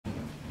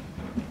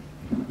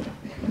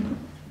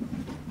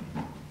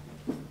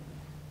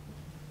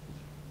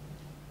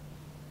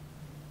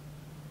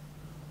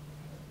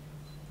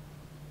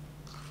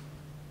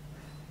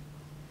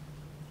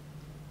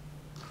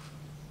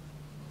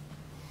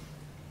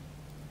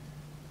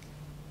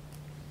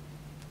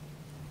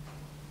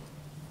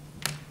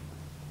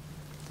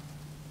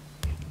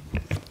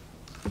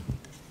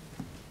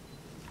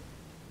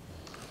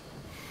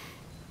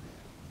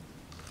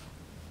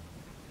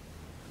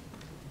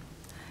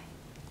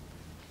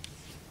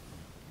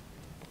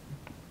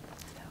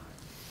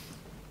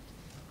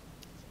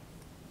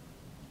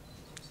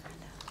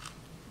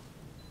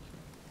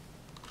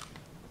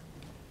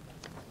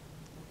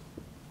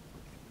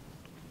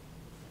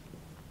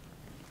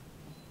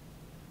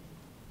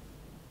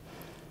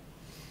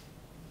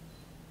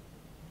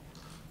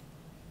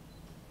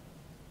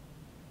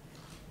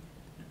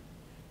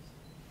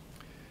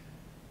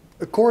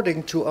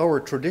According to our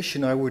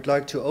tradition, I would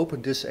like to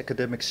open this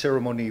academic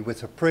ceremony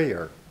with a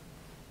prayer.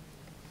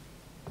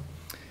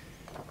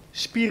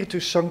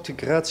 Spiritus Sancti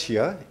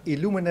Gratia,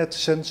 illuminet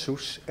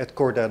sensus et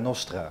corda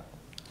nostra.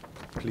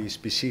 Please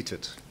be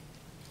seated.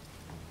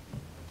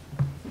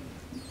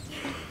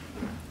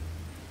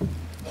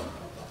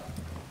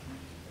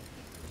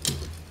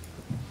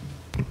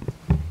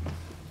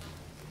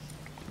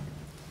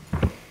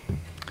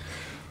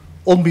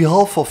 On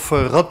behalf of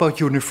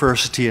Radboud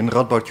University and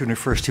Radboud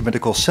University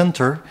Medical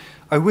Center,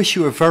 I wish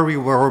you a very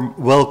warm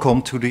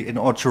welcome to the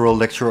inaugural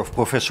lecture of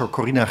Professor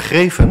Corina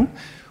Greven,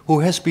 who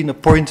has been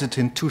appointed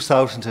in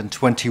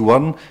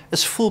 2021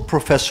 as full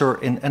professor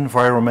in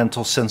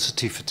environmental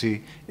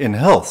sensitivity in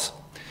health.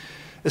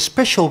 A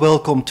special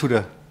welcome to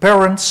the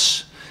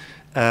parents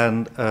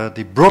and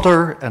the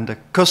brother and the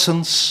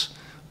cousins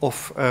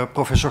of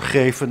Professor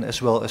Greven,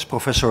 as well as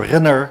Professor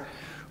Renner,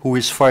 who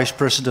is Vice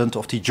President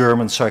of the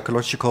German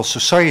Psychological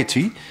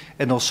Society,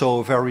 and also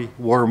a very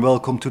warm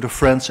welcome to the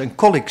friends and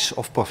colleagues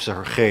of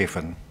Professor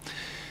Greven.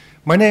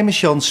 My name is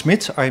Jan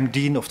Smit. I am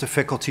Dean of the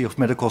Faculty of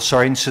Medical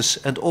Sciences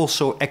and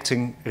also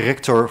acting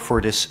rector for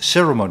this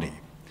ceremony.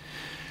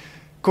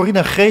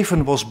 Corina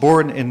Greven was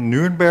born in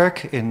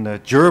Nuremberg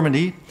in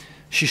Germany.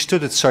 She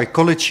studied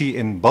psychology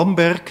in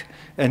Bamberg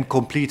and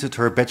completed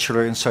her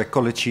bachelor in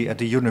psychology at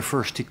the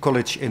University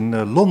College in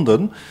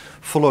London,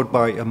 followed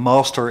by a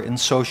master in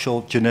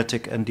social,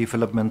 genetic and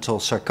developmental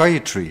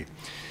psychiatry.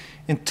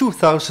 In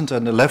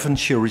 2011,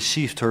 she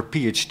received her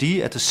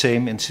PhD at the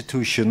same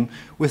institution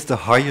with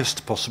the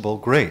highest possible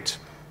grade.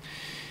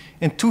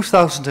 In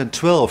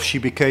 2012, she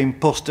became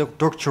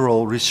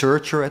postdoctoral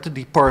researcher at the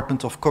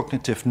Department of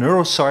Cognitive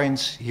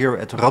Neuroscience here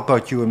at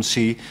Radboud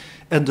UMC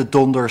and the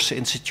Donders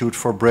Institute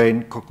for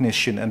Brain,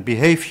 Cognition and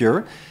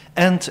Behavior,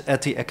 and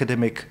at the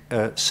Academic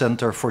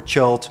Center for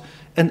Child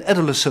and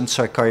Adolescent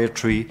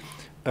Psychiatry,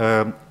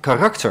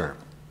 Karakter.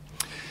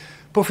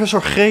 Professor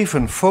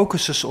Greven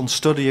focuses on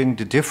studying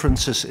the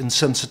differences in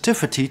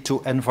sensitivity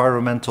to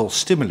environmental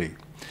stimuli.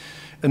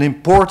 An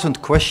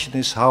important question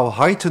is how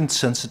heightened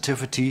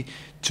sensitivity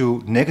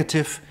to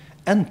negative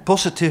and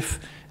positive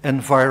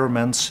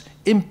environments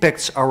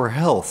impacts our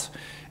health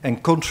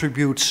and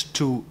contributes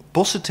to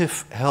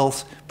positive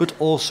health, but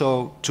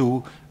also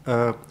to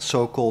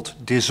so-called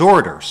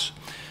disorders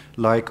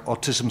like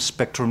autism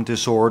spectrum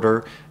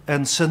disorder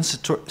and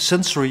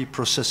sensory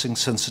processing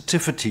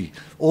sensitivity,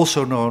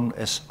 also known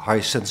as high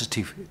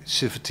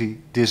sensitivity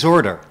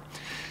disorder.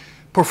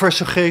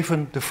 Professor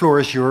Greven, the floor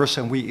is yours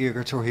and we're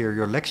eager to hear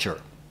your lecture.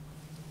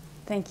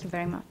 Thank you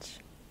very much.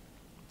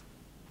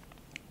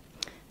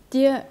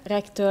 Dear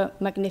Rector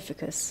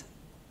Magnificus,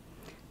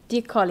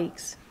 dear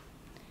colleagues,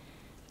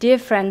 dear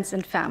friends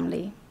and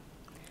family,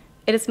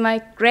 it is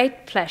my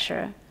great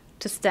pleasure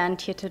to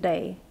stand here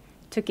today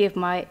to give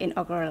my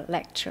inaugural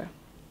lecture.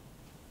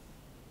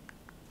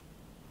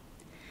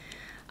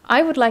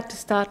 I would like to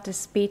start this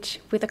speech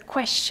with a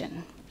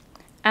question,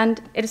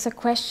 and it is a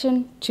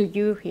question to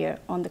you here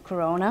on the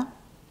Corona,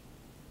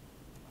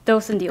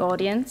 those in the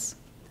audience,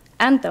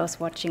 and those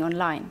watching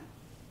online.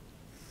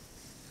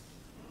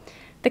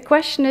 The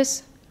question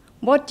is,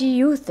 what do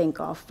you think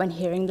of when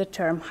hearing the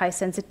term high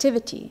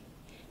sensitivity?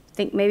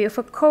 Think maybe of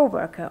a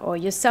coworker or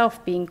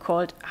yourself being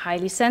called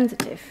highly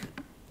sensitive.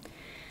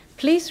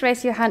 Please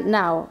raise your hand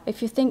now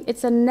if you think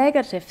it's a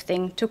negative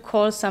thing to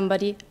call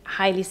somebody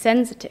highly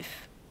sensitive.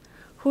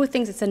 Who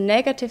thinks it's a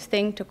negative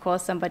thing to call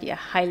somebody a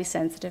highly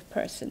sensitive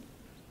person?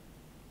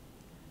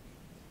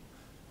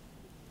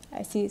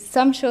 I see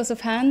some shows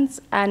of hands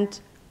and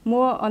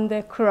more on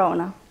the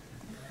Corona.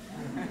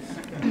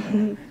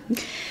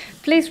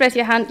 Please raise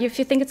your hand if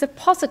you think it's a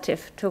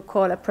positive to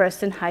call a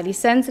person highly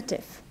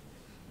sensitive.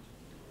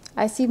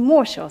 I see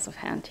more shows of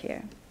hands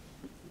here.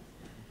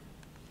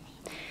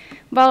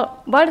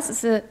 Well, while this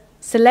is a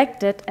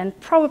selected and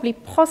probably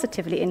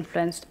positively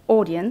influenced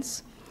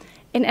audience,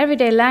 in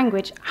everyday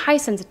language, high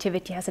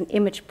sensitivity has an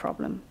image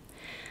problem.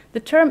 The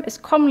term is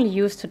commonly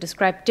used to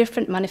describe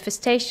different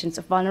manifestations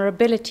of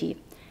vulnerability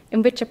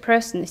in which a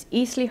person is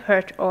easily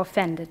hurt or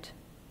offended.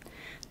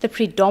 The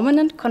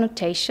predominant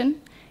connotation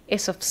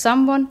is of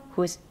someone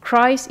who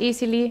cries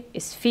easily,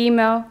 is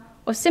female,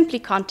 or simply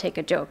can't take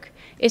a joke.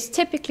 It's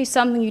typically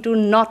something you do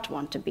not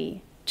want to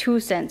be, too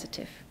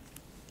sensitive.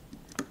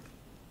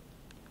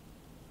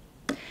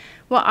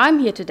 Well, I'm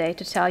here today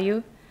to tell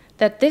you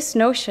that this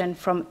notion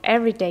from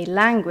everyday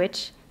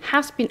language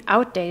has been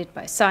outdated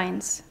by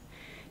science.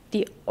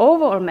 The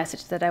overall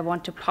message that I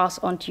want to pass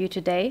on to you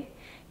today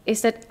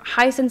is that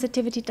high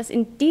sensitivity does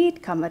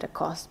indeed come at a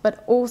cost,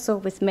 but also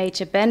with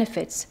major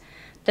benefits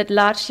that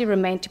largely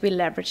remain to be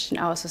leveraged in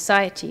our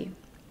society.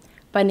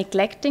 By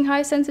neglecting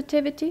high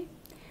sensitivity,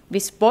 we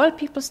spoil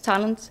people's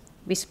talents,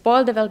 we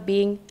spoil their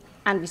well-being,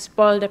 and we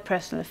spoil their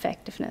personal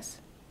effectiveness.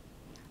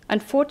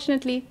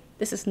 Unfortunately,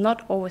 this is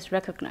not always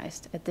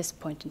recognized at this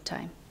point in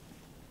time.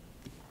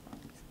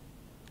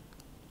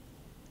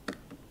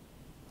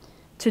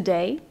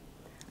 Today,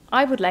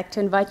 I would like to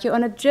invite you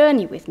on a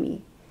journey with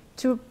me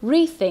to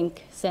rethink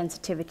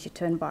sensitivity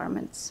to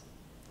environments.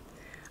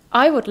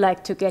 I would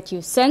like to get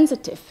you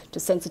sensitive to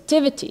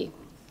sensitivity.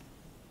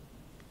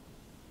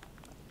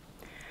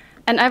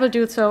 And I will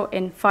do so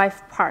in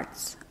 5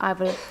 parts. I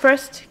will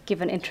first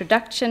give an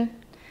introduction,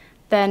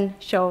 then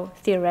show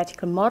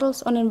theoretical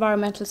models on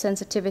environmental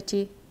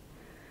sensitivity,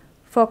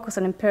 focus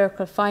on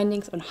empirical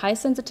findings on high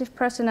sensitive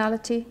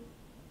personality,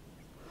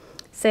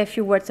 say a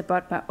few words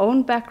about my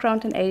own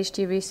background in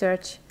ADHD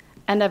research,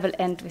 and I will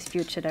end with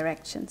future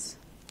directions.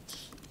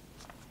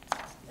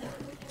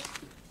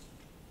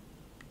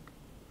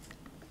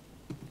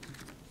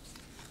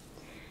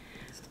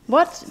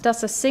 What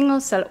does a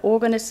single-cell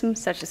organism,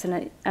 such as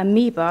an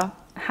amoeba,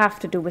 have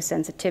to do with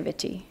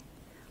sensitivity?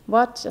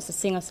 What does a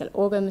single-cell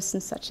organism,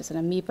 such as an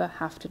amoeba,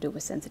 have to do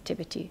with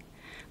sensitivity?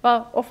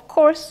 Well, of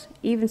course,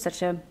 even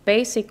such a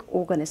basic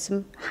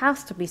organism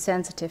has to be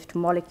sensitive to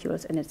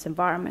molecules in its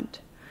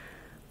environment.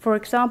 For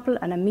example,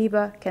 an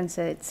amoeba can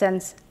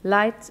sense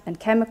light and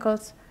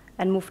chemicals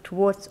and move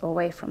towards or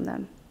away from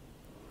them.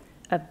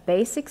 A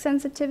basic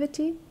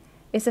sensitivity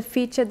is a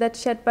feature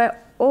that's shared by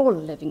all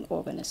living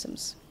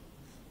organisms.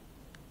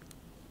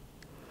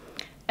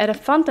 At a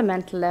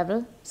fundamental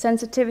level,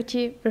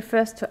 sensitivity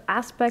refers to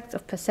aspects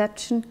of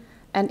perception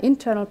and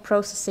internal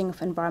processing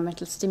of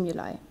environmental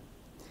stimuli.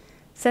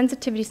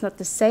 Sensitivity is not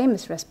the same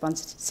as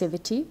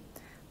responsivity,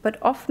 but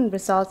often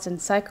results in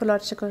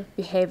psychological,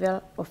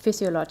 behavioral, or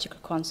physiological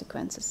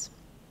consequences.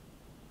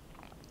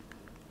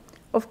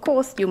 Of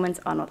course, humans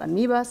are not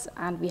amoebas,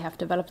 and we have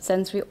developed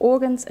sensory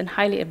organs and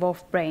highly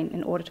evolved brain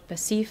in order to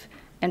perceive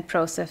and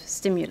process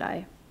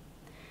stimuli.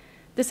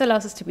 This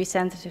allows us to be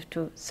sensitive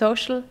to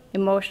social,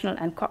 emotional,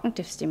 and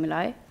cognitive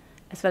stimuli,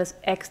 as well as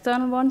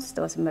external ones,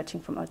 those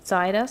emerging from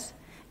outside us,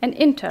 and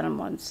internal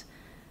ones,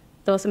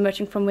 those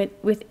emerging from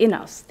within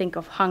us. Think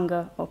of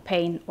hunger or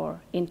pain or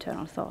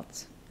internal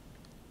thoughts.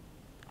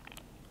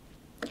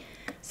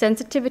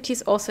 Sensitivity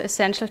is also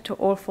essential to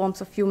all forms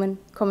of human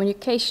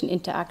communication,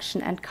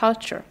 interaction, and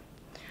culture.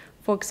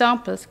 For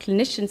example,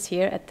 clinicians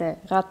here at the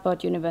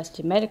Radboud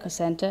University Medical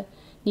Center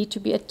need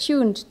to be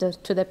attuned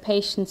to their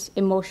patients'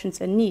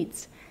 emotions and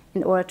needs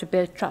in order to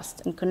build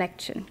trust and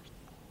connection.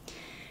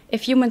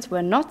 If humans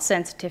were not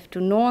sensitive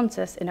to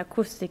nuances in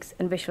acoustics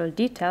and visual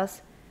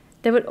details,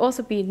 there would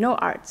also be no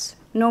arts,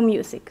 no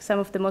music. Some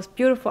of the most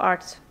beautiful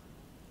arts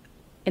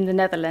in the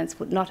Netherlands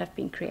would not have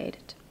been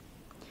created.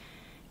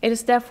 It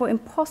is therefore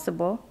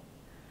impossible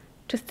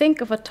to think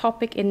of a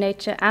topic in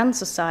nature and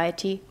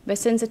society where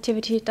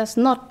sensitivity does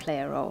not play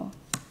a role.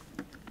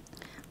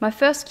 My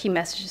first key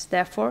message is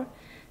therefore,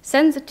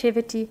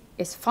 sensitivity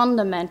is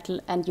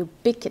fundamental and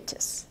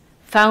ubiquitous,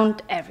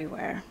 found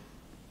everywhere.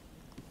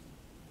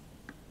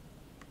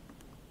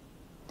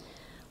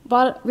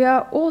 While we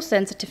are all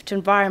sensitive to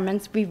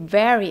environments, we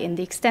vary in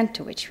the extent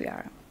to which we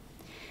are.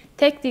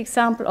 Take the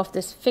example of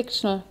this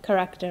fictional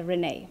character,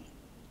 René.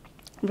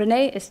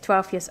 René is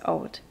 12 years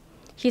old.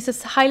 He is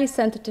a highly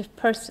sensitive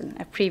person,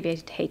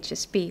 abbreviated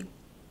HSP.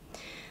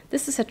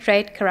 This is a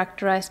trait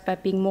characterized by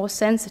being more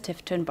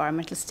sensitive to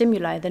environmental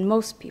stimuli than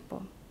most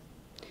people.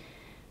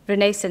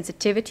 René's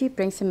sensitivity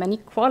brings him many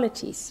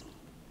qualities.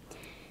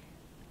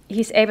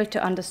 He's able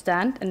to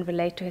understand and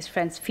relate to his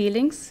friends'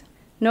 feelings,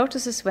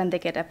 notices when they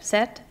get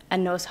upset,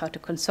 and knows how to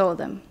console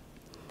them.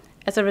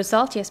 As a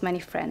result, he has many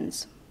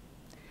friends.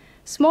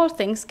 Small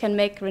things can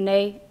make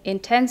René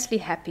intensely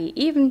happy,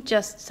 even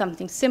just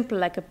something simple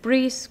like a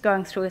breeze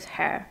going through his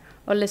hair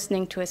or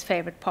listening to his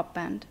favorite pop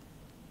band.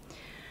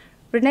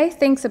 René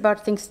thinks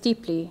about things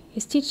deeply.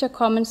 His teacher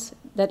comments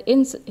that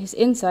his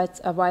insights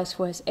are wise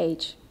for his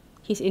age.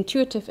 He's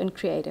intuitive and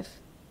creative.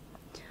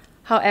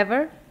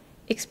 However,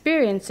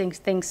 experiencing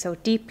things so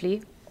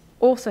deeply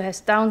also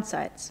has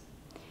downsides.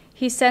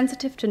 He's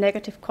sensitive to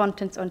negative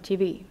contents on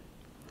TV.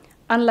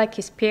 Unlike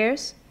his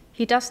peers,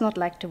 he does not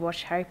like to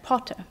watch Harry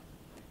Potter.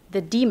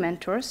 The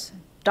Dementors,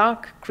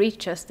 dark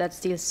creatures that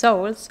steal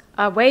souls,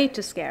 are way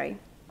too scary.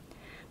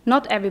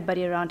 Not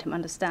everybody around him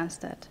understands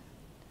that.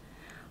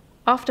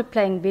 After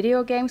playing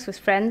video games with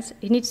friends,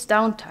 he needs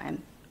downtime.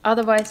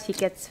 Otherwise, he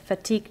gets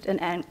fatigued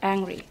and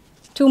angry.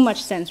 Too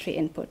much sensory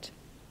input.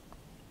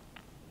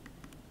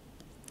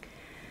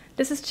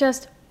 This is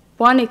just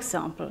one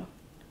example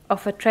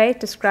of a trait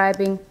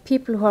describing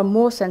people who are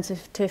more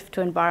sensitive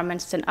to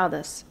environments than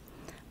others.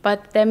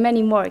 But there are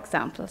many more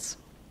examples.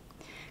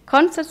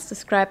 Concepts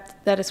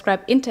that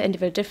describe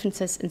inter-individual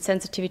differences in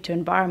sensitivity to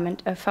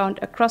environment are found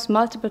across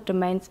multiple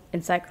domains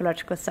in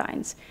psychological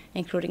science,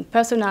 including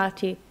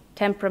personality,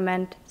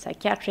 temperament,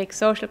 psychiatric,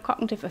 social,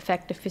 cognitive,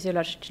 affective,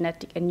 physiological,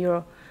 genetic, and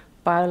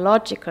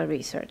neurobiological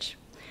research.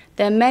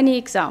 There are many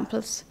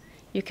examples.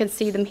 You can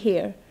see them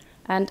here,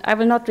 and I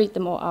will not read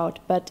them all out,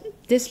 but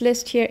this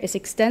list here is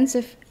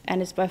extensive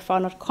and is by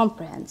far not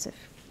comprehensive.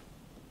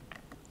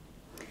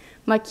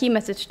 My key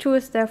message too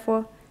is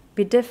therefore,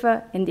 we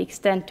differ in the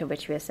extent to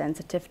which we are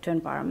sensitive to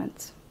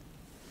environments.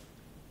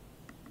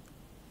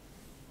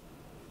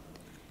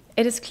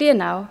 It is clear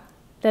now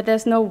that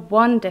there's no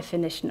one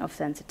definition of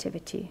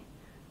sensitivity.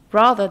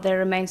 Rather, there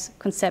remains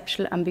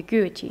conceptual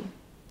ambiguity.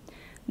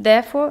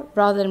 Therefore,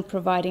 rather than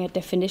providing a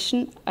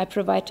definition, I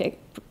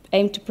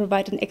aim to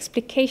provide an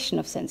explication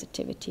of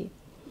sensitivity,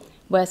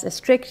 whereas a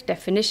strict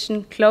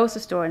definition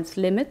closes doors and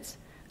limits.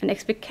 An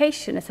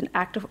explication is an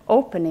act of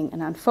opening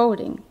and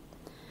unfolding.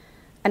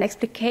 An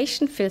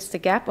explication fills the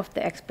gap of the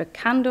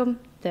explicandum,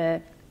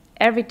 the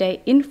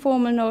everyday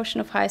informal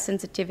notion of high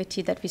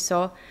sensitivity that we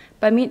saw,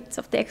 by means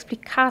of the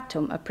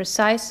explicatum, a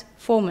precise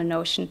formal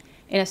notion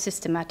in a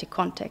systematic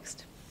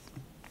context.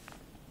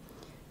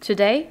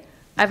 Today,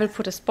 I will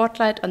put a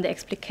spotlight on the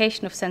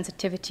explication of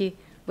sensitivity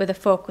with a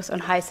focus on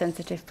high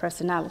sensitive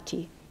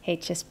personality,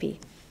 HSP.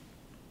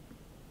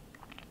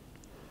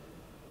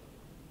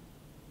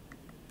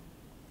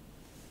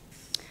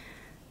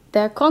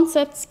 There are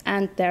concepts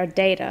and there are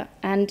data,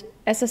 and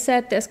as I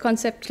said, there's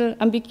conceptual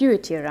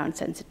ambiguity around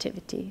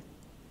sensitivity.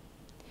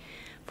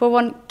 For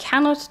one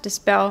cannot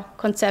dispel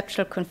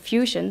conceptual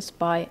confusions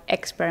by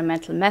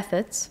experimental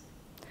methods,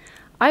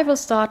 I will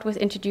start with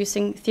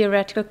introducing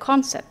theoretical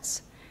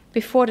concepts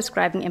before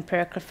describing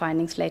empirical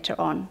findings later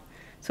on.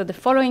 So the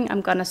following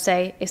I'm going to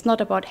say is not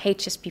about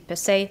HSP per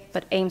se,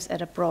 but aims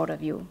at a broader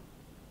view.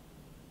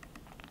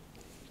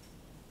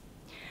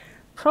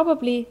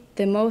 Probably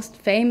the most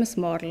famous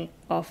model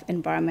of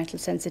environmental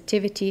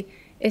sensitivity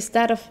is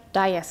that of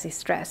diasis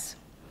stress.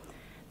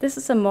 This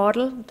is a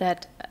model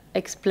that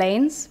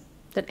aims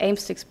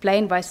to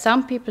explain why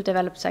some people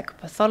develop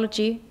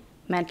psychopathology,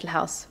 mental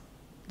health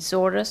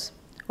disorders,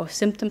 or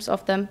symptoms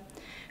of them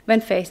when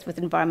faced with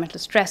environmental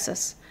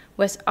stresses,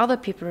 whereas other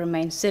people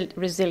remain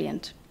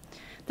resilient.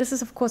 This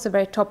is, of course, a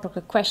very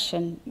topical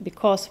question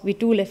because we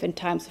do live in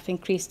times of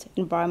increased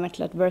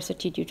environmental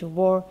adversity due to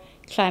war,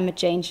 climate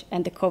change,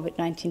 and the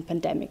COVID-19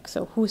 pandemic.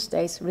 So who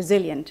stays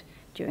resilient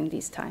during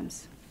these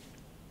times?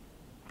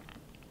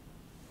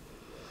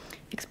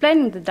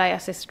 Explaining the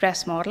diasis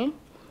stress model,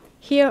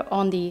 here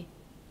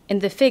in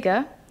the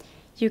figure,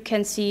 you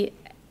can see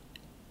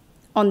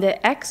on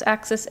the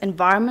x-axis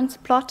environments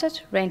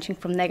plotted, ranging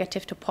from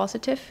negative to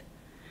positive,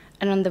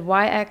 and on the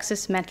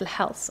y-axis mental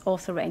health,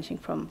 also ranging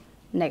from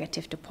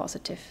negative to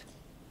positive.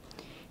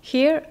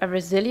 Here, a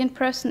resilient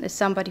person is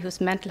somebody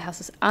whose mental health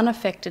is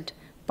unaffected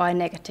by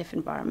negative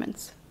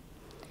environments.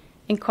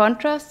 In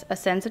contrast, a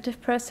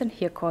sensitive person,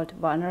 here called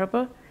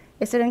vulnerable,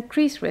 is at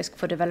increased risk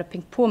for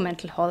developing poor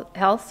mental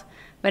health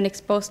when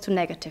exposed to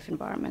negative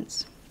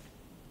environments.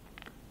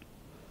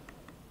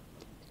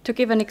 To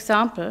give an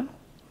example,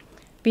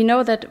 we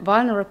know that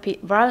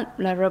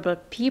vulnerable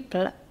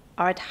people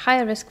are at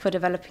higher risk for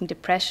developing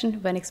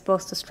depression when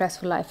exposed to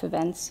stressful life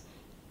events,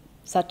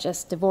 such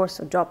as divorce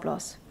or job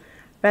loss,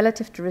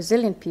 relative to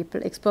resilient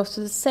people exposed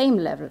to the same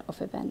level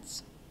of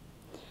events.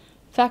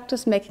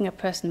 Factors making a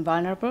person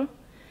vulnerable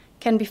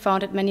can be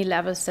found at many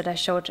levels that I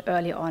showed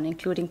earlier on,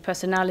 including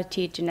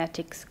personality,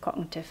 genetics,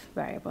 cognitive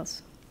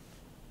variables.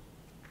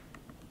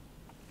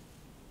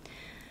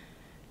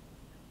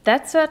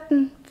 That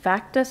certain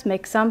factors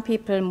make some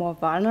people more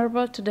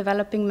vulnerable to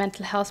developing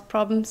mental health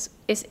problems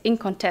is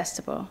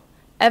incontestable.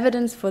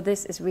 Evidence for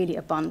this is really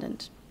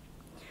abundant.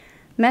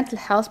 Mental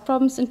health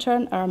problems, in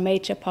turn, are a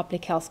major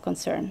public health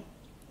concern.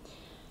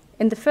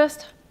 In the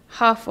first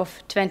half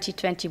of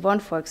 2021,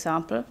 for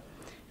example,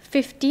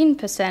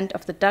 15%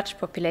 of the Dutch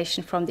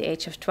population from the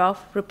age of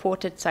 12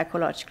 reported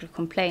psychological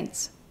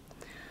complaints.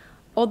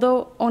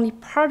 Although only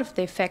part of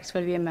the effects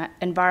will be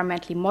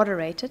environmentally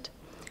moderated,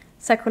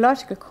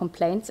 psychological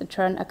complaints in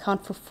turn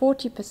account for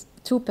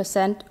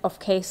 42% of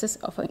cases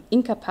of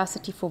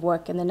incapacity for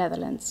work in the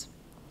Netherlands.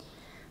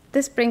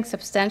 This brings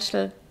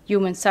substantial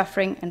human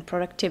suffering and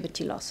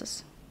productivity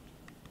losses.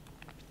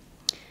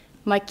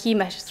 My key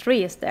message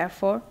 3 is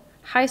therefore,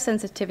 high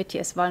sensitivity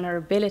as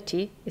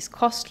vulnerability is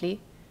costly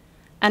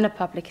and a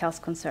public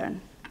health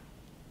concern.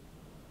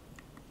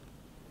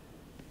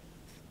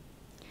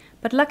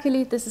 But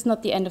luckily, this is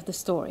not the end of the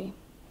story.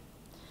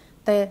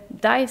 The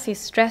diasis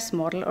stress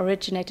model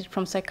originated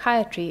from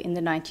psychiatry in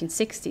the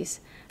 1960s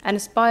and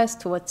is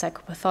biased towards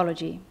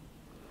psychopathology.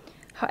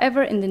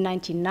 However, in the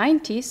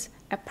 1990s,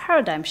 a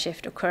paradigm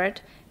shift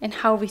occurred in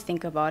how we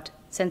think about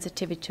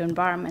sensitivity to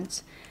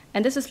environments,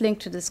 and this is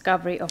linked to the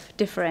discovery of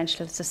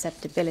differential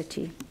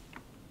susceptibility.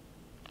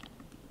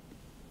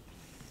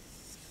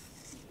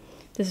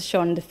 This is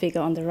shown in the figure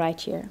on the right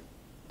here.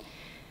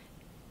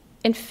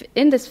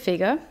 In this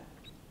figure,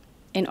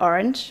 in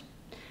orange,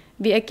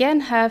 we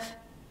again have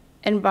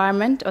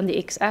environment on the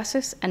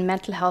x-axis and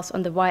mental health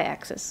on the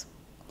y-axis.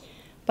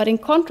 But in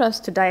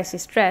contrast to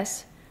diasis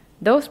stress,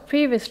 those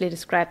previously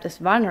described as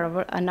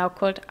vulnerable are now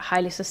called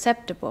highly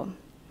susceptible.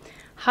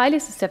 Highly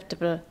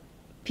susceptible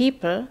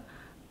people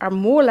are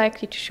more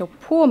likely to show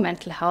poor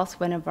mental health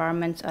when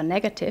environments are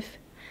negative,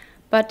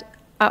 but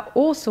are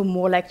also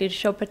more likely to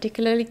show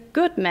particularly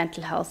good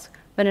mental health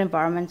when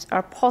environments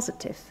are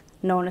positive,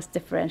 known as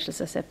differential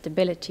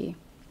susceptibility.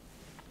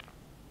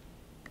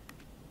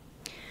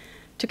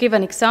 To give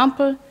an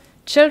example,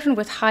 children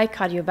with high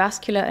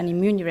cardiovascular and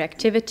immune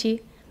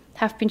reactivity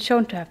have been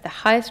shown to have the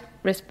highest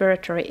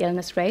respiratory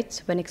illness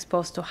rates when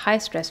exposed to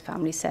high-stress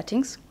family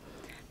settings,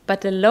 but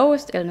the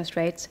lowest illness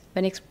rates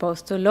when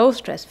exposed to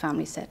low-stress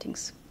family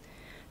settings.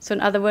 So in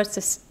other words,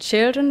 the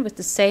children with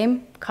the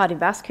same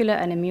cardiovascular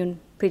and immune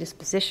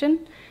predisposition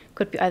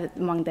could be either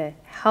among the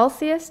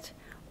healthiest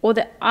or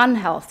the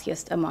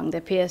unhealthiest among their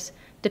peers,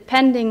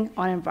 depending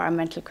on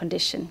environmental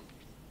condition.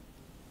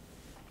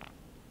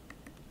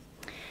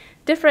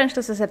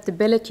 Differential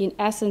susceptibility in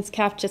essence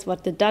captures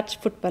what the Dutch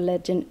football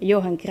legend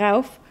Johan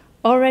Cruijff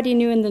already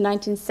knew in the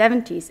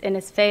 1970s in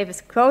his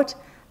famous quote,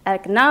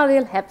 "Elk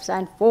nadeel heeft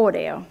zijn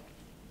voordeel."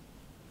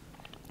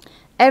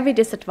 Every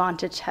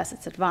disadvantage has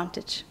its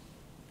advantage.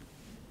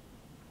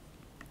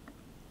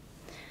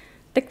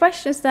 The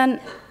question is then,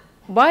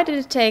 why did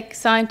it take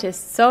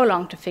scientists so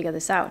long to figure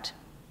this out?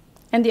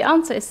 And the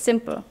answer is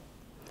simple.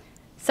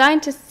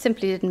 Scientists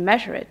simply didn't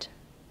measure it.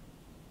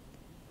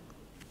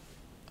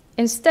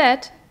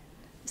 Instead,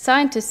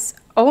 scientists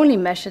only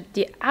measured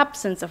the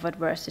absence of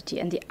adversity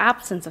and the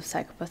absence of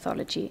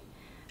psychopathology.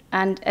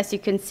 And as you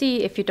can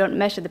see, if you don't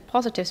measure the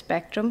positive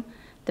spectrum,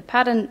 the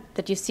pattern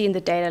that you see in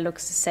the data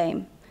looks the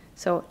same.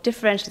 So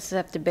differential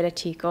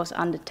susceptibility goes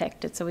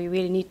undetected, so we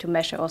really need to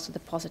measure also the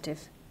positive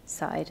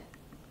side.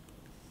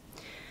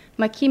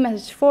 My key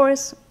message 4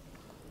 is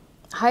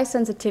high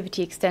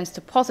sensitivity extends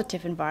to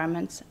positive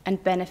environments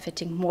and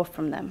benefiting more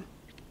from them.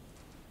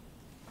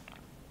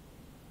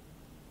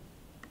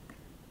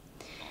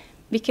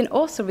 We can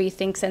also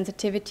rethink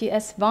sensitivity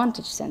as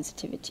vantage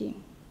sensitivity.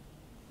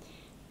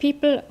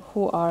 People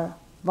who are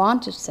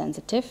vantage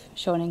sensitive,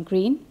 shown in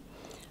green,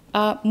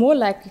 are more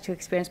likely to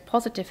experience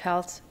positive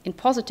health in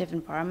positive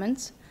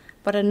environments,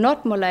 but are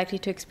not more likely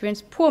to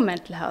experience poor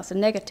mental health in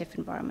negative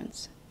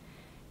environments.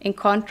 In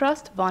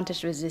contrast,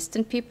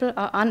 vantage-resistant people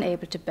are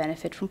unable to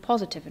benefit from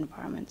positive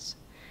environments.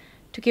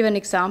 To give an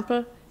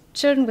example,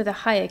 children with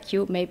a high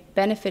IQ may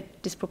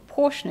benefit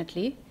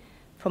disproportionately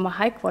from a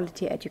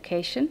high-quality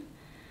education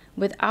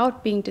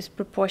without being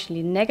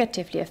disproportionately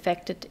negatively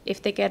affected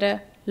if they get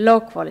a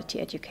low-quality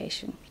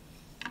education.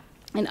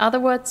 In other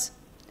words,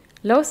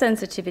 low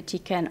sensitivity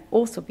can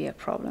also be a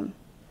problem,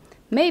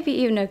 maybe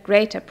even a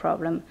greater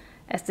problem,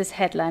 as this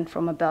headline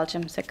from a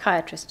Belgian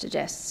psychiatrist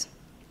suggests.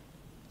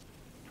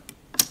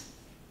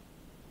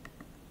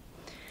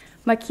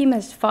 My key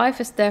message 5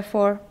 is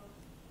therefore,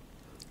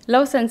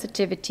 low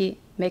sensitivity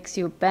makes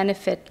you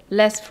benefit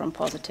less from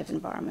positive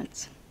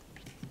environments.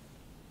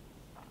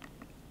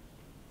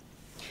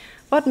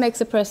 What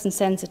makes a person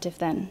sensitive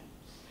then?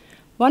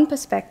 One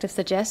perspective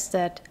suggests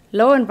that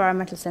low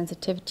environmental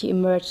sensitivity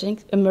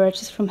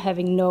emerges from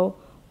having no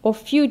or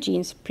few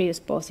genes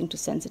predisposing to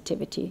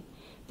sensitivity.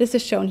 This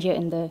is shown here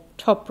in the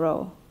top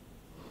row.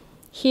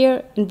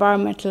 Here,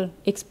 environmental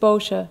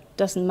exposure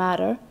doesn't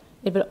matter.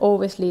 It will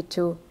always lead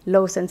to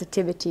low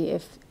sensitivity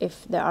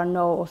if there are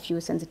no or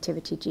few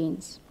sensitivity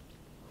genes.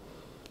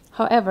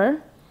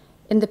 However,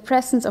 in the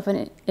presence of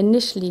an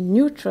initially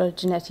neutral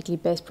genetically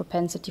based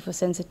propensity for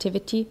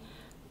sensitivity,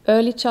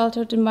 early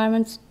childhood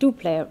environments do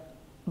play a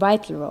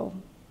vital role.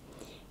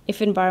 If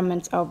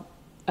environments are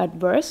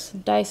adverse,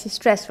 diasis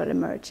stress will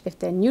emerge. If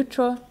they're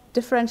neutral,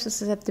 differential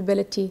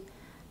susceptibility,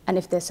 and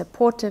if they're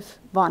supportive,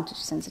 vantage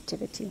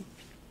sensitivity.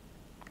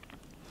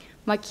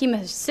 My key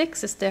message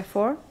 6 is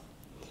therefore,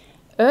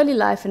 early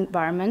life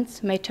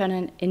environments may turn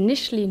an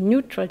initially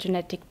neutral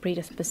genetic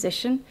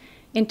predisposition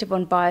into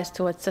one biased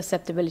towards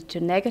susceptibility to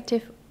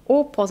negative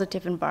or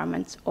positive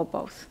environments, or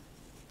both.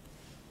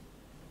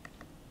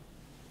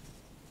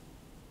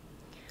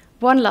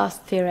 One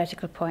last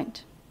theoretical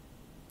point.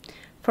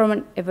 From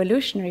an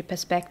evolutionary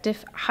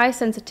perspective, high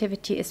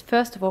sensitivity is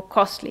first of all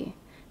costly,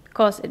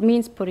 because it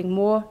means putting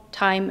more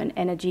time and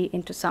energy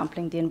into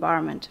sampling the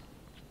environment.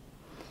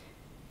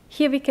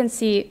 Here we can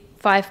see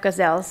 5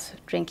 gazelles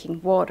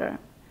drinking water.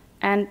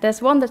 And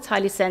there's one that's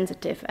highly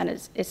sensitive and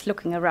it's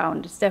looking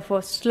around. It's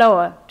therefore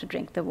slower to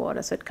drink the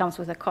water, so it comes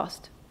with a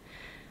cost.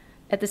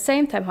 At the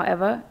same time,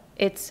 however,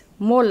 it's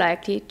more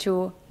likely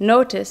to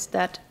notice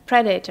that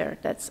predator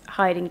that's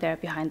hiding there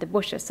behind the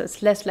bushes. So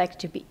it's less likely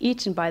to be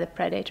eaten by the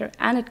predator,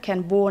 and it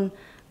can warn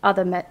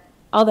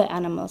other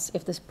animals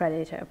if this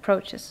predator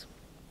approaches.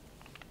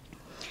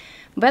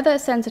 Whether a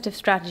sensitive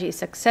strategy is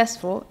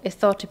successful is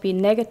thought to be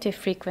negative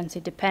frequency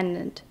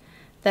dependent.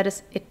 That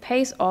is, it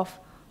pays off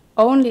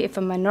only if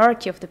a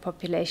minority of the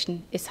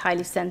population is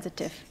highly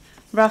sensitive,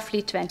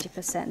 roughly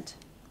 20%.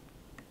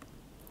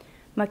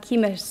 My key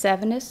message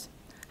 7 is,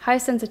 high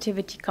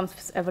sensitivity comes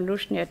with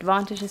evolutionary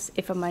advantages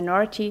if a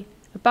minority,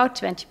 about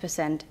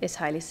 20%, is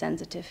highly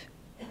sensitive.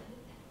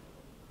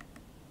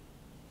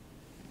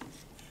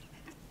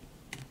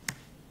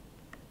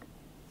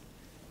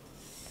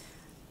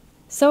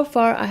 So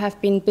far, I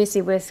have been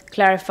busy with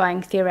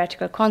clarifying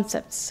theoretical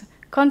concepts.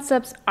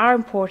 Concepts are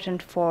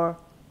important for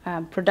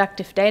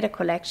productive data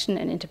collection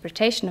and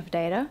interpretation of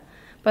data,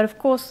 but of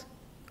course,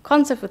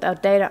 concepts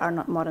without data are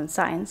not modern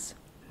science.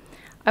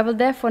 I will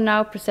therefore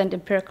now present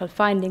empirical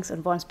findings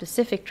on one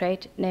specific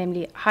trait,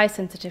 namely high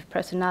sensitive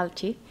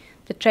personality,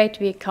 the trait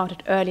we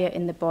encountered earlier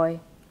in the boy,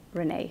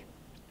 René.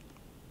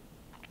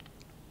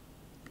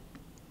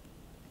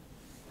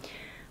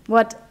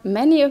 What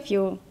many of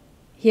you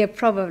here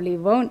probably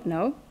won't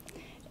know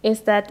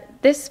is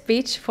that this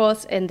speech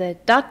falls in the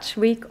Dutch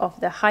week of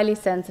the highly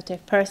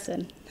sensitive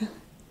person.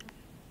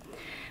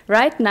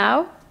 Right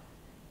now,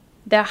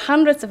 There are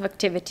hundreds of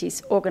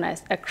activities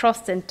organized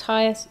across the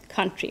entire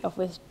country, of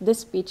which this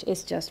speech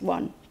is just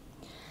one.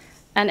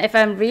 And if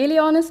I'm really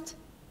honest,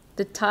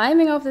 the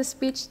timing of this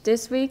speech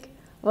this week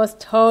was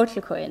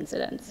total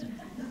coincidence.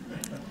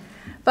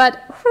 But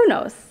who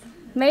knows?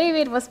 Maybe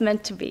it was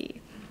meant to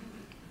be.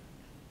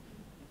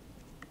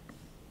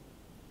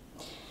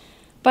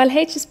 While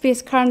HSP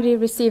is currently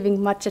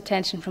receiving much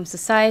attention from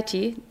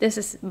society, this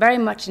is very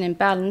much in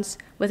imbalance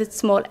with its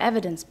small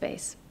evidence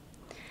base.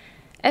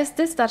 As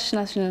this Dutch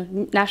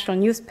national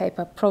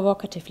newspaper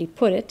provocatively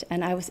put it,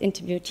 and I was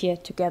interviewed here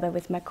together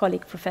with my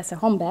colleague Professor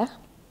Homberg,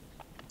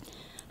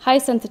 high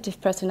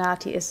sensitive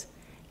personality is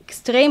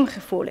extreem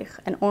gevoelig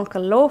en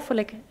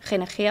ongelooflijk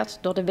genegeerd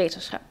door de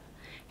wetenschap.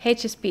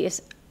 HSP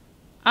is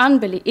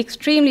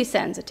extremely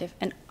sensitive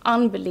and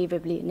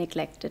unbelievably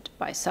neglected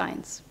by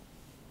science.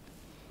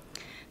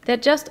 There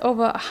are just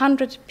over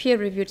 100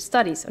 peer-reviewed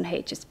studies on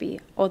HSP,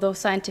 although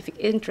scientific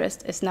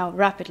interest is now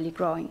rapidly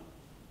growing.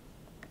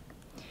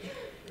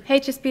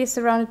 HSP is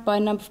surrounded by a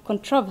number of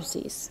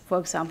controversies. For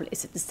example,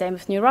 is it the same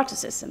as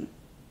neuroticism?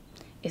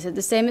 Is it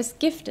the same as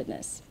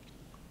giftedness?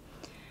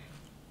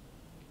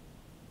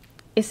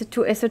 Is it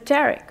too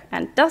esoteric?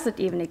 And does it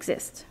even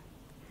exist?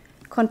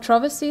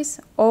 Controversies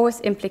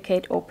always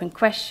implicate open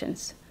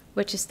questions,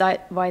 which is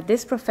why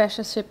this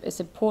professorship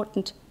is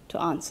important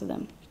to answer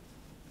them.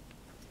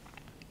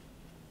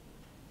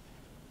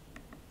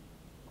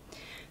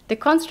 The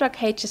construct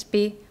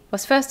HSP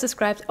was first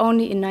described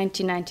only in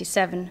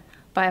 1997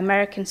 by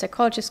American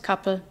psychologist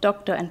couple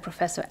Dr. and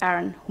Professor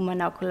Aaron, whom I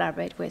now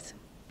collaborate with.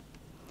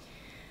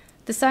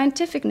 The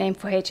scientific name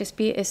for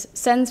HSP is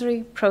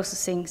sensory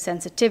processing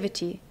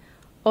sensitivity,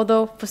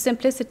 although for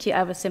simplicity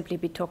I will simply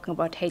be talking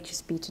about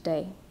HSP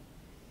today.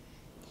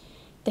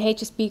 The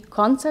HSP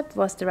concept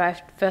was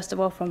derived first of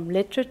all from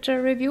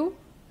literature review,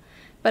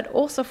 but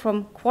also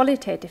from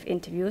qualitative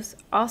interviews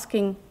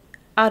asking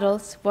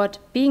adults what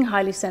being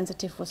highly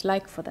sensitive was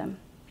like for them.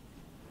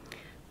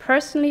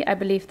 Personally, I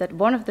believe that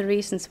one of the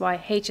reasons why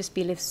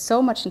HSP lives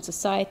so much in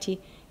society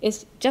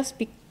is just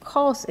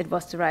because it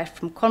was derived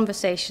from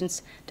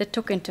conversations that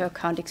took into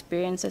account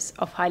experiences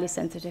of highly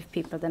sensitive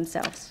people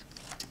themselves.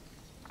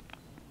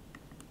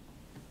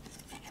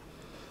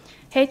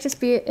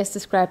 HSP is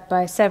described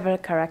by several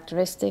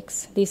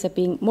characteristics. These are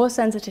being more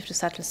sensitive to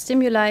subtle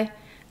stimuli,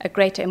 a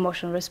greater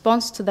emotional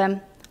response to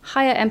them,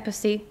 higher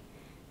empathy,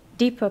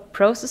 deeper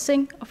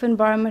processing of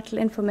environmental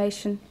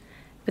information,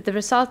 with the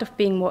result of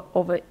being more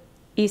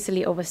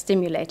easily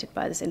overstimulated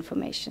by this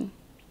information.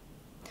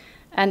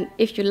 And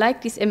if you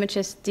like these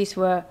images, these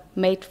were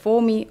made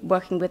for me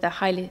working with a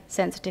highly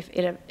sensitive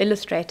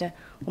illustrator,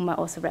 whom I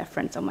also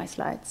reference on my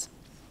slides.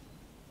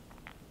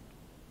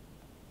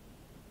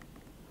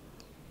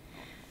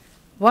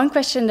 One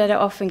question that I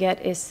often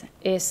get is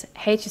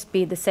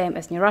HSP the same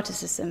as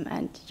neuroticism?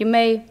 And you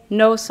may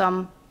know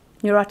some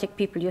neurotic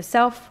people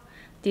yourself.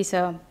 These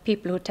are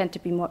people who tend to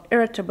be more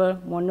irritable,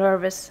 more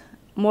nervous,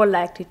 more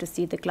likely to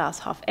see the glass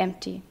half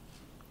empty.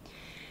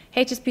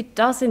 HSP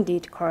does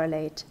indeed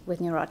correlate with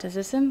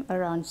neuroticism,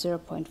 around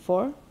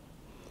 0.4,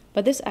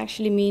 but this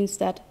actually means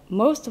that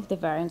most of the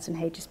variance in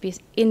HSP is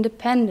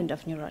independent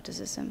of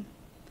neuroticism.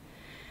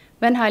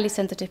 When highly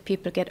sensitive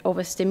people get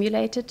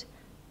overstimulated,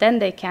 then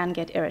they can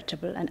get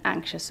irritable and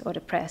anxious or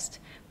depressed,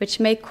 which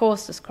may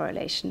cause this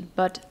correlation,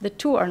 but the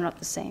two are not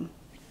the same.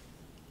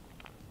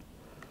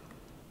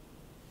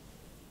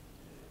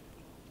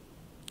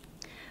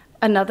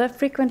 Another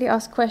frequently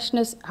asked question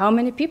is, how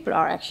many people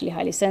are actually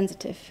highly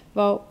sensitive?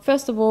 Well,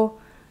 first of all,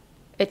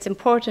 it's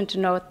important to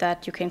note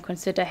that you can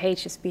consider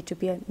HSP to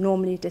be a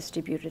normally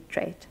distributed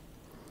trait.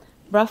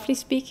 Roughly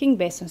speaking,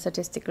 based on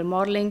statistical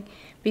modeling,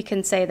 we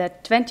can say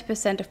that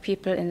 20% of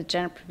people in the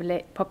general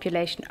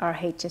population are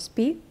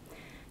HSP,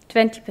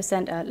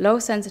 20% are low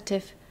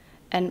sensitive,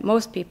 and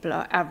most people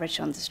are average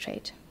on this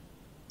trait.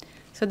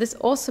 So this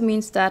also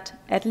means that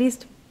at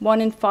least 1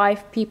 in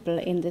 5 people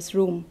in this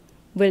room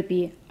will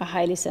be a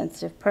highly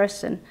sensitive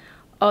person,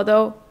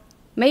 although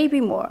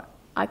maybe more.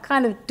 I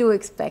kind of do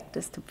expect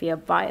this to be a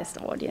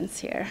biased audience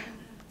here.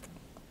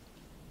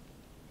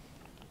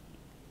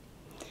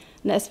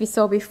 And as we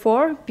saw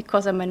before,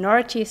 because a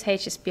minority is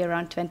HSP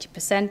around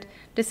 20%,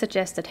 this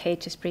suggests that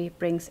HSP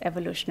brings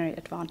evolutionary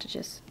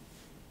advantages.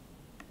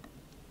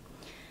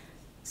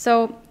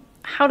 So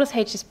how does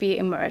HSP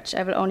emerge?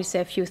 I will only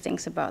say a few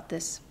things about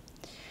this.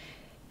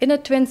 In a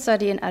twin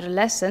study in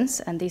adolescents,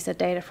 and these are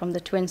data from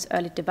the twins'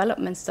 early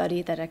development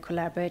study that I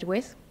collaborate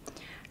with,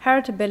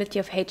 heritability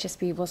of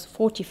HSP was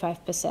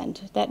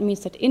 45%. That means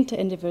that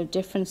inter-individual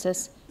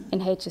differences in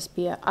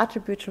HSP are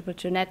attributable to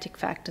genetic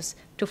factors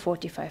to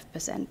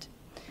 45%.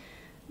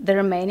 The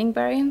remaining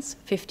variance,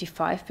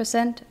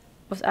 55%,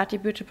 was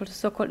attributable to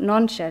so-called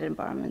non-shared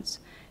environments,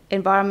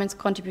 environments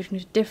contributing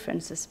to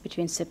differences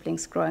between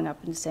siblings growing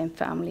up in the same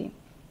family.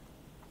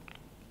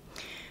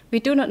 We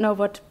do not know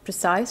what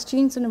precise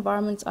genes and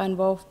environments are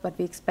involved, but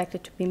we expect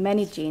it to be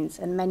many genes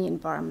and many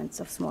environments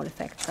of small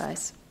effect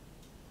size.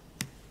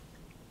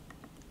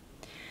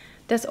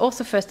 There's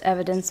also first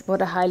evidence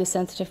what a highly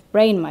sensitive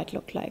brain might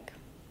look like.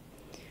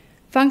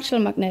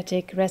 Functional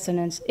magnetic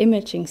resonance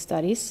imaging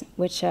studies,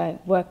 which I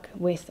work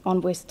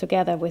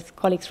together with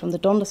colleagues from the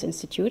Donders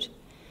Institute,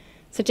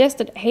 suggest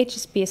that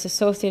HSP is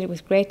associated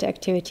with greater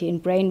activity in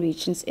brain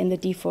regions in the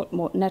default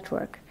mode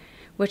network,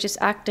 which is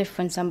active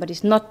when somebody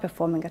is not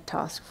performing a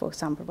task, for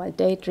example, while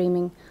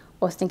daydreaming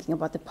or thinking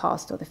about the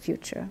past or the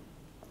future.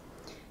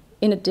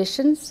 In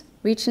addition,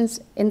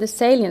 regions in the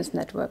salience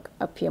network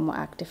appear more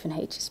active in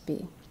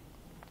HSP.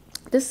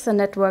 This is a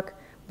network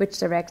which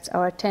directs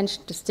our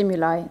attention to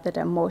stimuli that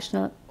are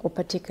emotional or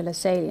particularly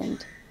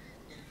salient.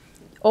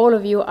 All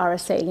of you are a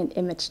salient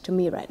image to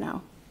me right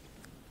now.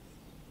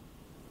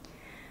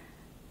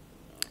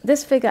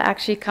 This figure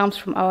actually comes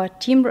from our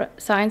team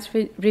science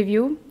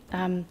review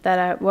that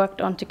I worked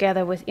on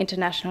together with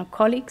international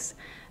colleagues.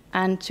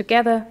 And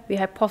together we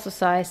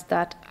hypothesized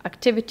that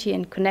activity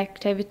and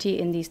connectivity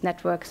in these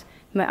networks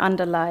may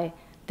underlie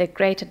the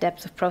greater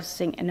depth of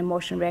processing and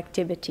emotional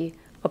reactivity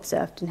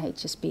observed in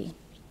HSP.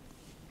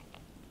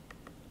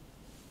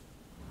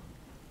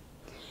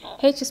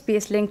 HSP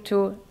is linked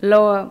to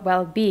lower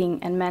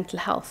well-being and mental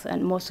health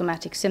and more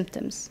somatic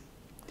symptoms.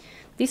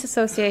 These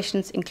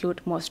associations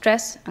include more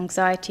stress,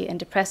 anxiety, and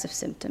depressive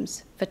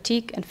symptoms,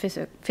 fatigue, and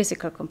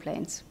physical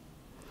complaints,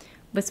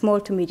 with small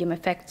to medium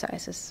effect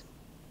sizes.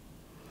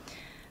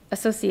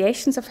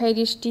 Associations of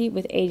ADHD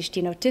with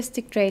ADHD and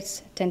autistic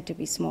traits tend to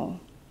be small.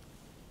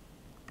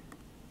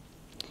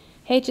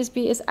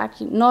 HSP is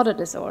actually not a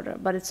disorder,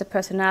 but it's a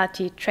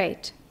personality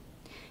trait.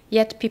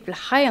 Yet people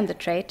high on the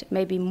trait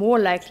may be more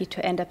likely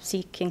to end up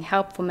seeking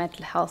help for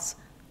mental health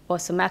or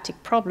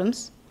somatic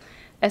problems,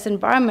 as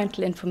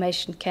environmental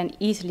information can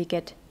easily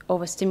get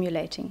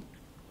overstimulating.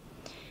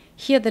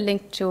 Here the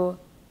link to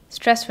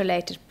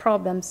stress-related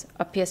problems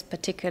appears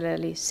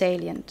particularly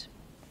salient.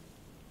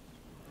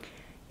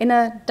 In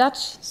a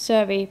Dutch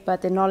survey by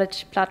the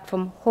knowledge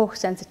platform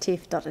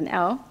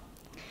hoogsensitiv.nl,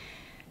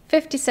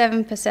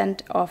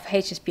 57% of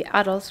HSP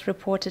adults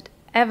reported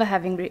ever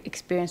having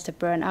experienced a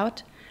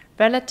burnout,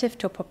 relative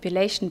to a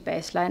population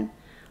baseline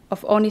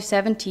of only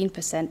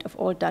 17% of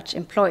all Dutch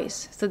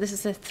employees. So this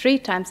is a 3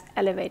 times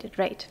elevated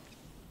rate.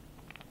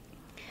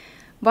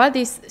 While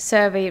these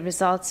survey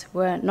results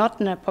were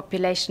not in a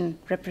population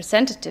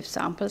representative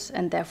samples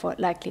and therefore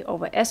likely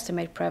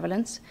overestimate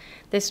prevalence,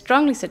 they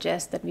strongly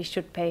suggest that we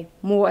should pay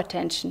more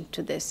attention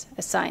to this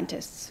as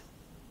scientists.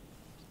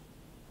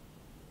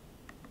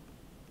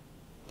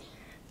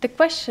 The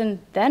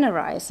question then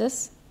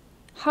arises,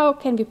 how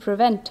can we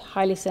prevent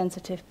highly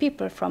sensitive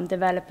people from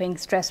developing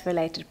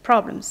stress-related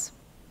problems?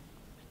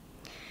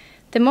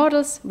 The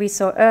models we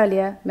saw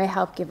earlier may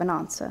help give an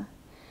answer.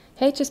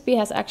 HSP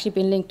has actually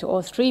been linked to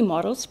all 3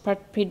 models,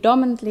 but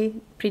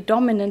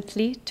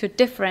predominantly to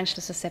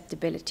differential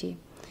susceptibility,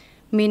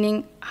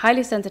 meaning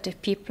highly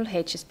sensitive people,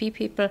 HSP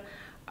people,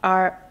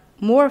 are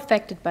more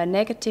affected by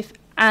negative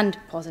and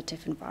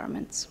positive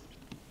environments.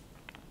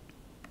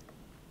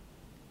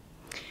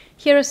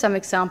 Here are some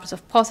examples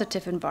of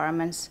positive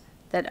environments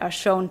that are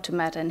shown to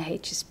matter in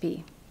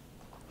HSP.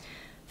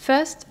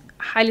 First,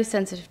 highly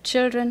sensitive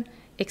children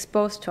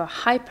exposed to a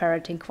high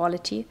parenting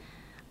quality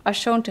are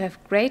shown to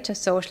have greater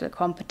social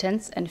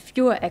competence and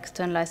fewer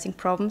externalizing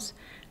problems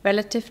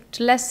relative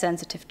to less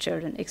sensitive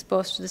children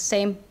exposed to the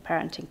same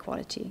parenting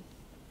quality.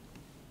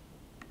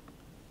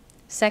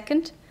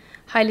 Second,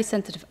 highly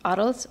sensitive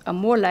adults are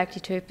more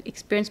likely to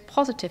experience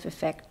positive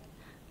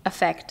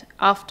affect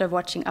after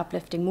watching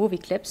uplifting movie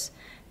clips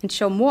and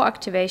show more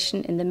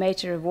activation in the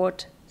major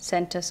reward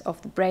centers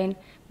of the brain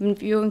when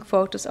viewing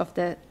photos of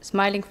the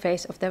smiling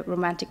face of their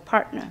romantic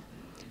partner,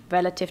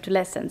 relative to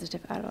less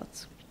sensitive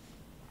adults.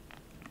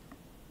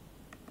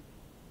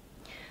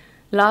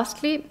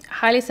 Lastly,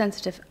 highly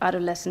sensitive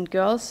adolescent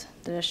girls,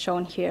 that are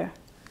shown here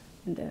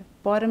in the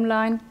bottom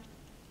line,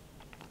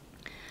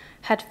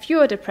 had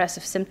fewer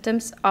depressive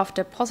symptoms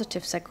after a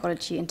positive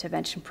psychology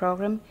intervention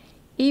program,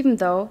 even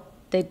though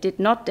they did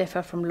not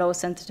differ from low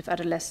sensitive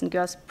adolescent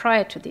girls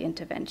prior to the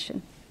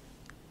intervention.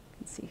 You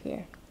can see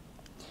here.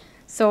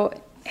 So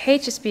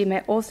HSP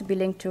may also be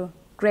linked to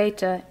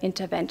greater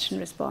intervention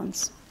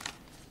response.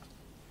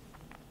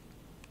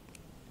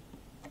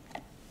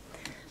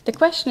 The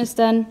question is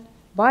then,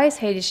 why is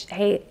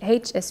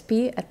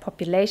HSP at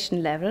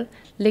population level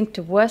linked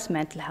to worse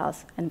mental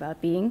health and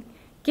well-being,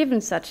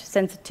 given such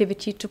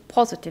sensitivity to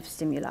positive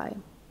stimuli?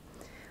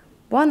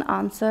 One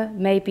answer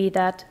may be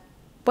that,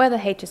 whether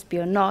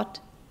HSP or not,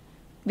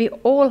 we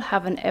all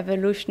have an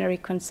evolutionary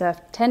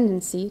conserved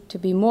tendency to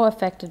be more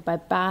affected by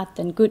bad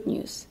than good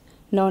news,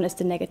 known as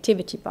the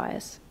negativity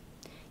bias.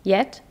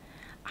 Yet,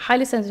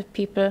 highly sensitive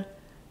people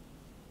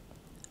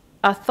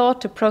are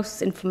thought to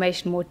process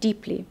information more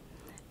deeply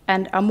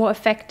and are more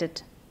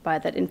affected by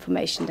that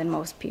information than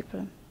most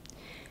people.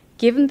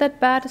 Given that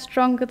bad is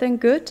stronger than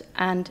good,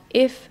 and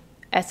if,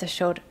 as I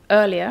showed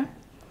earlier,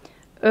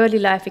 early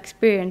life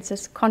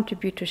experiences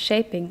contribute to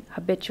shaping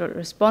habitual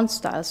response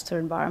styles to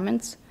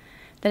environments,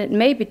 then it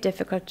may be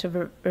difficult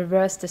to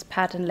reverse this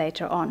pattern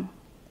later on.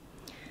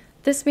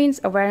 This means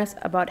awareness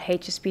about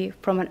HSP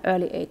from an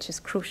early age is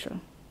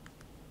crucial.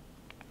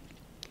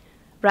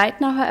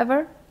 Right now,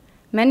 however,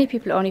 many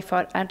people only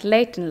found out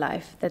late in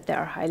life that they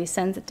are highly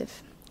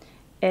sensitive.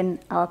 In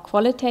our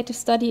qualitative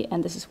study,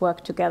 and this is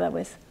work together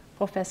with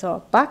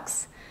Professor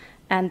Bax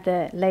and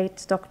the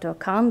late Dr.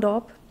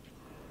 Karndorp,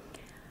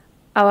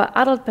 our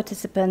adult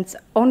participants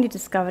only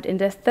discovered in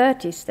their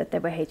 30s that they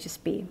were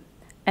HSP,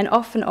 and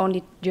often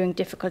only during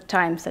difficult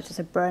times such as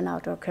a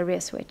burnout or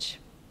career switch.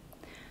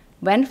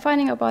 When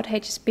finding out about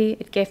HSP,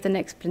 it gave them an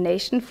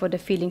explanation for the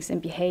feelings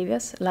and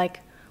behaviors.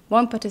 Like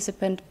one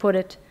participant put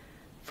it,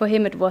 for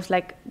him it was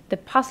like the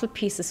puzzle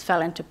pieces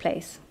fell into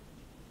place.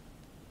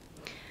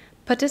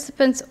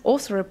 Participants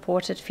also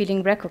reported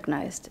feeling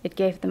recognized. It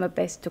gave them a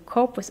base to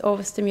cope with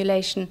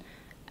overstimulation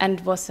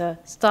and was a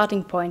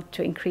starting point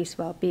to increase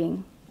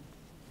well-being.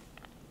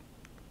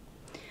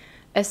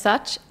 As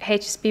such,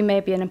 HSP may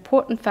be an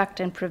important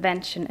factor in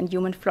prevention and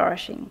human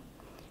flourishing.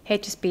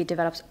 HSP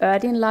develops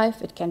early in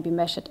life. It can be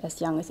measured as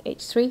young as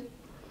age 3.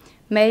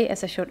 May,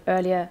 as I showed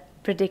earlier,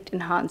 predict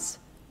enhanced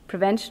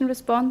prevention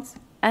response,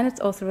 and it's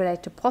also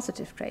related to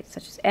positive traits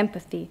such as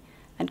empathy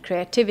and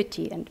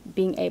creativity and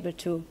being able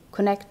to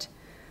connect.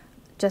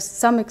 Just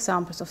some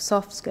examples of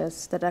soft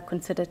skills that are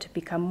considered to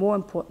become more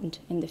important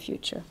in the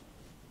future.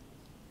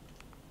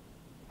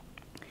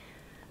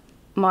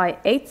 My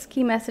 8th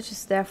key message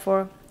is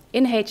therefore,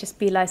 in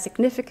HSP lies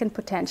significant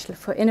potential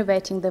for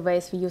innovating the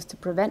ways we use to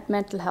prevent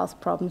mental health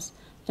problems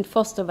and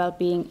foster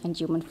well-being and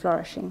human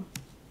flourishing.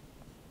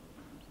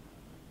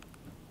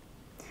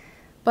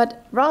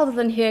 But rather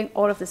than hearing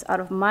all of this out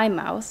of my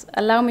mouth,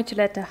 allow me to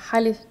let a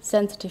highly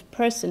sensitive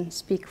person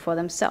speak for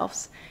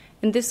themselves.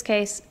 In this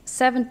case,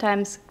 7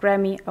 times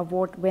Grammy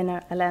Award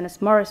winner Alanis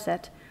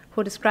Morissette,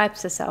 who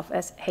describes herself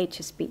as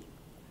HSP.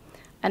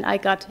 And I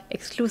got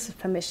exclusive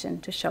permission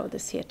to show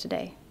this here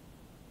today.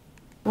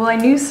 Well, I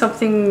knew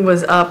something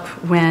was up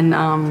when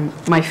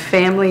my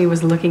family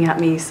was looking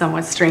at me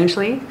somewhat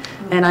strangely.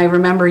 And I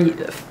remember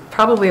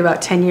probably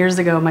about 10 years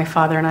ago, my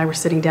father and I were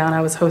sitting down.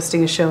 I was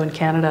hosting a show in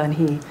Canada, and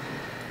he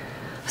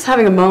was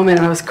having a moment,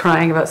 and I was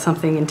crying about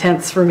something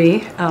intense for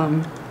me,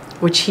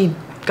 which he'd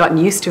gotten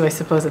used to, I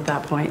suppose, at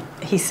that point.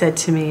 He said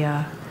to me,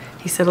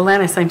 he said,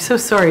 "Alanis, I'm so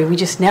sorry. We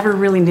just never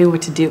really knew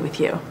what to do with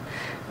you.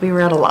 We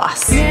were at a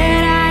loss."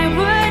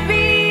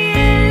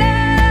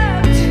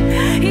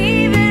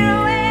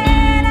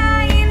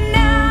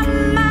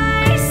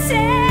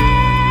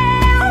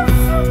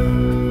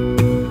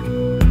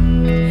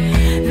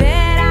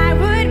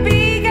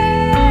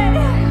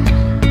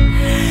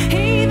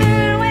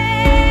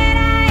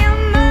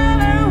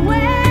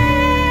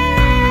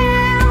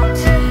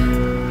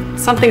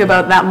 Something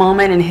about that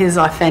moment and his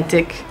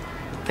authentic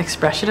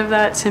expression of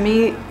that, to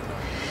me,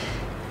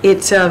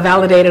 it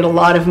validated a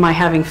lot of my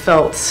having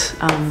felt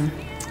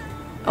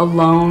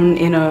alone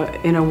in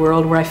a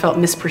world where I felt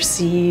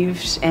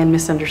misperceived and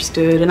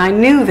misunderstood. And I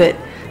knew that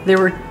there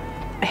were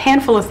a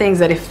handful of things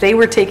that if they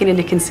were taken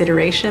into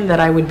consideration, that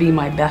I would be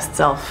my best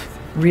self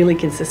really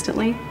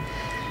consistently.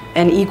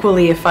 And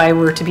equally, if I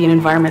were to be in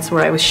environments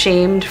where I was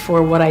shamed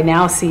for what I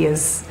now see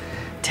as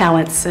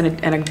talents and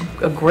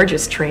a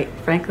gorgeous trait,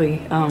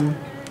 frankly.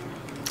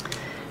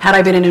 Had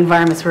I been in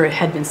environments where it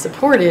had been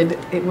supported,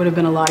 it would have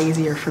been a lot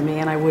easier for me,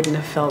 and I wouldn't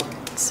have felt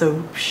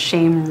so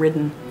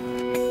shame-ridden.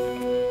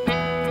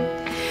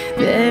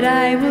 That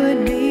I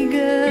would be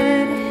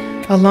good.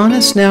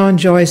 Alanis now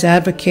enjoys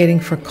advocating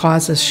for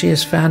causes she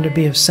has found to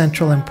be of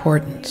central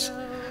importance.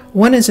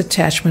 One is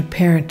attachment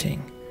parenting.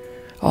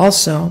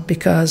 Also,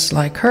 because,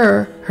 like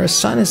her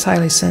son is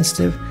highly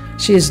sensitive,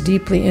 she is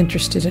deeply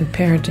interested in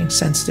parenting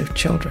sensitive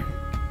children.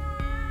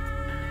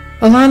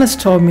 Alanis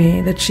told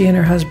me that she and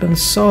her husband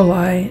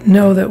Solai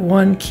know that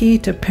one key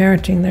to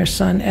parenting their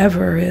son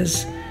ever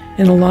is,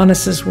 in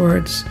Alanis's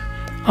words,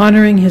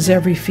 honoring his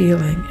every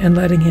feeling and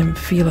letting him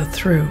feel it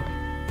through.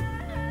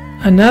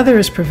 Another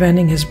is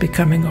preventing his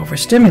becoming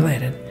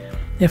overstimulated.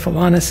 If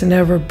Alanis and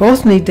Ever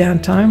both need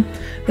downtime,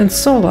 then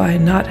Solai,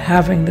 not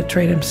having the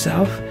trait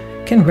himself,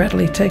 can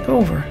readily take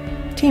over.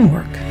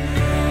 Teamwork.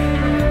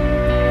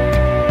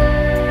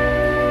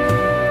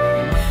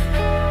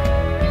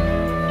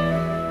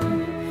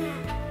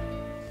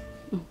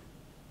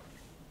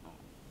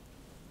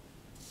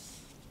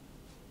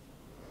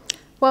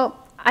 Well,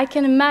 I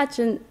can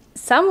imagine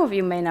some of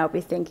you may now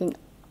be thinking,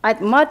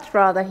 I'd much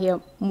rather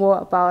hear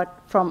more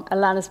from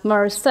Alanis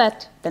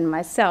Morissette than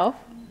myself,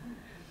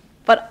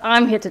 but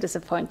I'm here to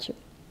disappoint you.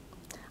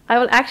 I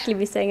will actually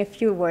be saying a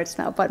few words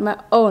now about my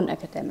own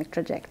academic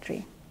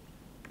trajectory.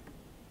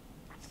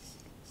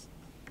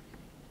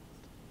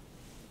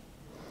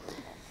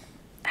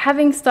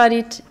 Having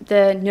studied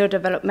the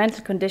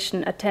neurodevelopmental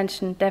condition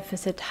attention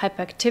deficit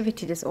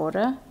hyperactivity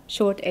disorder,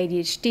 short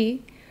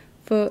ADHD,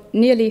 for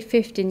nearly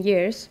 15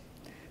 years,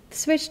 the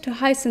switch to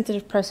high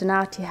sensitive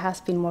personality has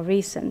been more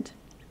recent.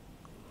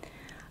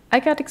 I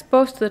got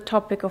exposed to the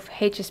topic of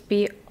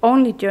HSP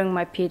only during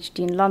my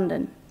PhD in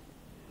London.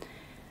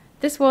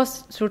 This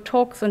was through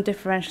talks on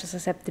differential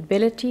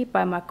susceptibility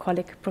by my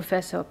colleague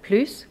Professor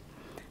Plus,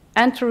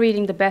 and through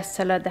reading the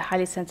bestseller The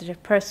Highly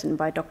Sensitive Person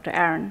by Dr.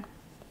 Aaron.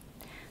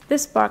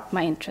 This sparked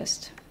my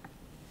interest.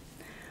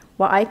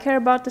 Why I care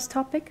about this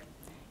topic?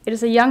 It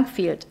is a young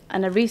field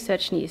and a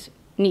research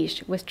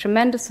niche with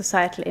tremendous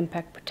societal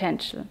impact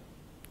potential.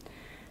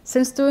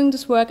 Since doing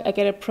this work, I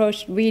get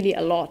approached really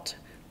a lot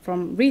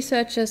from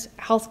researchers,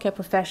 healthcare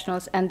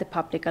professionals, and the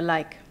public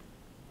alike.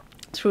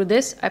 Through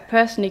this, I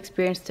personally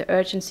experienced the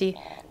urgency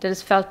that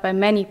is felt by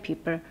many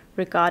people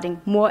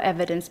regarding more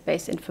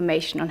evidence-based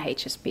information on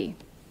HSP.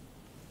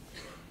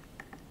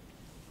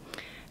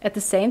 At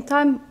the same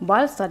time,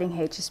 while studying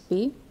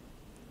HSP,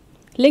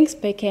 links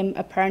became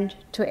apparent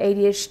to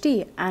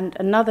ADHD and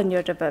another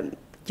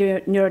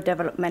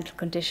neurodevelopmental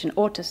condition,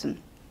 autism.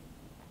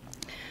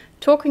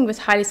 Talking with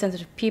highly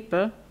sensitive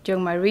people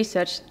during my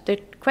research, the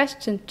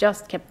question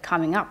just kept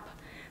coming up.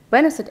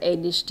 When is it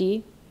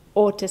ADHD,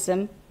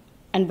 autism,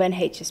 and when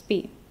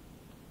HSP?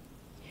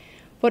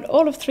 What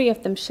all of three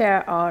of them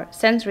share are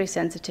sensory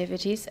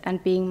sensitivities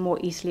and being more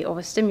easily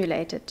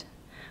overstimulated.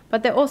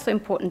 But there are also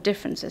important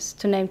differences.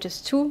 To name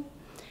just two,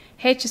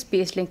 HSP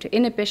is linked to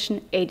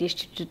inhibition,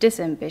 ADHD to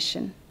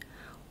disinhibition.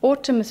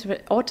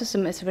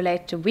 Autism is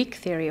related to weak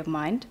theory of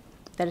mind,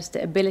 that is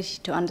the ability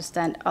to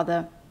understand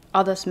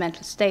others'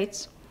 mental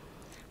states,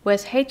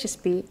 whereas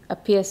HSP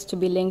appears to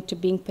be linked to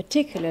being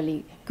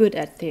particularly good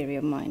at theory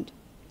of mind.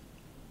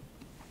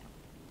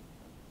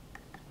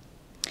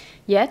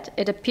 Yet,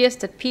 it appears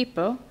that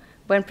people,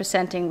 when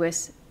presenting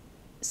with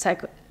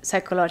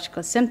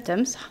psychological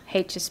symptoms,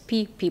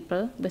 HSP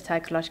people with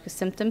psychological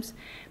symptoms,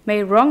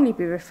 may wrongly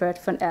be referred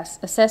for an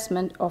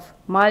assessment of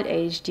mild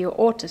ADHD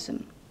or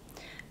autism.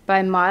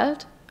 By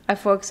mild, I,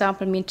 for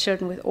example, mean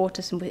children with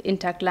autism with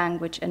intact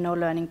language and no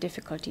learning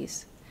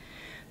difficulties.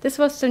 This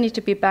will still need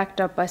to be backed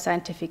up by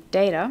scientific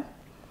data,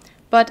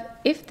 but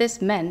if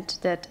this meant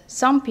that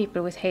some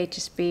people with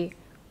HSP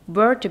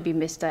were to be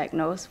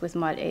misdiagnosed with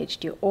mild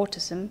ADHD or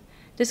autism,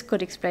 this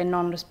could explain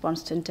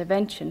non-response to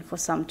intervention for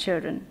some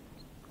children.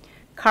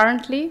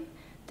 Currently,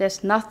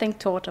 there's nothing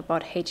taught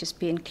about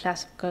HSP in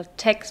classical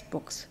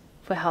textbooks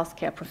for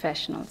healthcare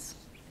professionals.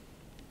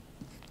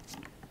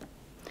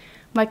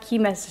 My key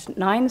message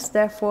 9 is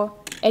therefore,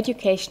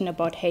 education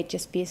about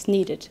HSP is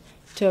needed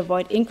to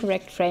avoid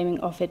incorrect framing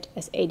of it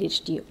as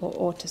ADHD or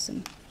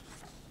autism.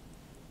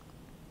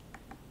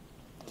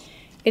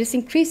 It is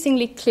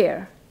increasingly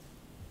clear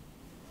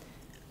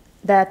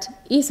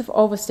that ease of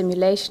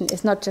overstimulation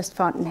is not just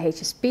found in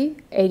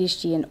HSP,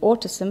 ADHD, and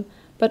autism,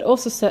 but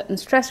also certain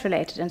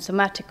stress-related and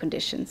somatic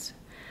conditions.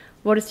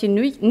 What is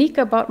unique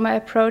about my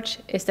approach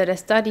is that I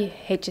study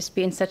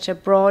HSP in such a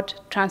broad,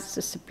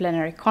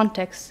 transdisciplinary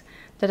context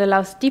that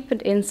allows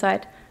deepened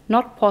insight,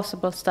 not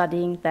possible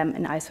studying them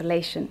in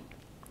isolation.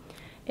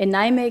 In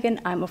Nijmegen,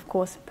 I'm of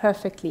course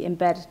perfectly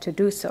embedded to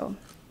do so.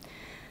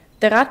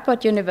 The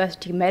Radboud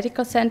University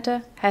Medical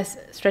Center has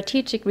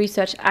strategic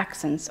research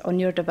accents on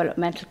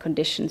neurodevelopmental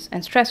conditions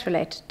and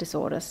stress-related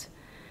disorders,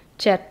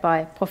 chaired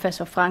by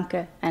Professor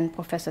Franke and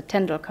Professor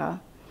Tendolkar,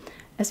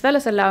 as well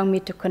as allowing me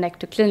to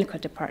connect to clinical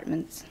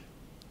departments.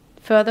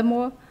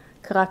 Furthermore,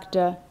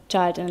 Character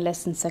Child and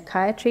Adolescent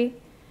Psychiatry,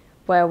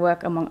 where I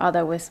work among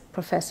others with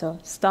Professor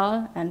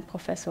Stahl and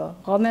Professor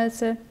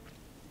Rommelse,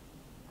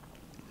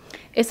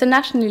 is a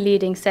nationally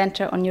leading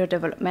center on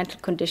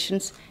neurodevelopmental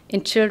conditions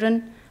in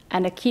children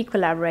and a key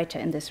collaborator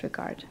in this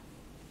regard.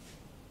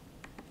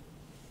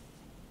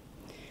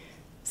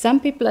 Some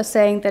people are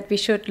saying that we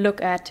should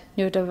look at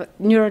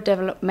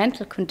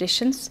neurodevelopmental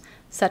conditions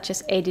such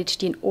as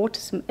ADHD and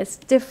autism as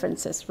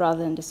differences rather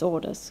than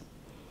disorders.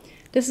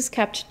 This is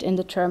captured in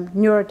the term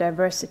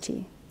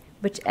neurodiversity,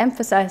 which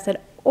emphasizes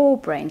that all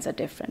brains are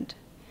different.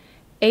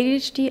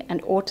 ADHD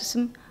and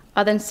autism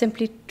are then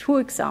simply two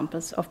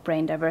examples of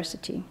brain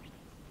diversity.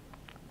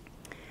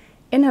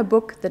 In her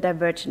book, The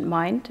Divergent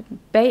Mind,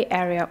 Bay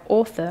Area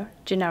author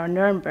Gennaro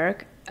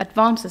Nurnberg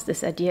advances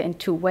this idea in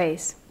two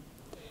ways.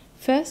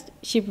 First,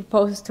 she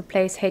proposes to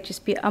place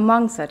HSP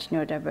among such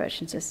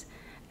neurodivergences,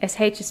 as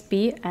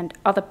HSP and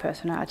other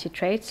personality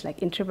traits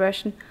like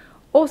introversion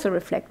also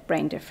reflect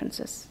brain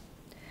differences.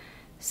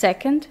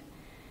 Second,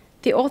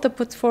 the author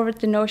puts forward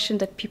the notion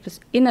that people's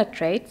inner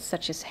traits,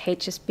 such as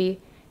HSP,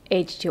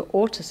 ADHD,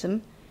 or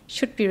autism,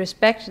 should be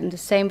respected in the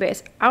same way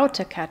as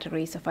outer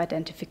categories of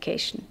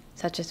identification,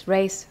 such as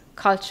race,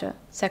 culture,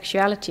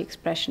 sexuality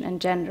expression, and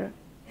gender.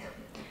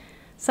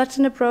 Such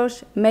an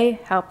approach may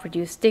help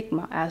reduce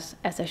stigma, as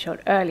I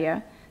showed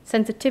earlier,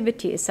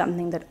 sensitivity is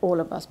something that all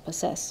of us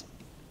possess.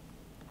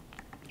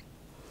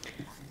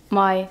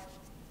 My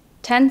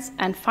 10th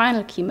and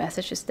final key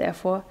message is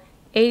therefore,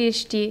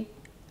 ADHD,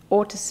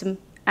 autism,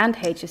 and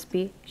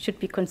HSP should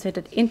be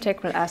considered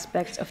integral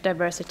aspects of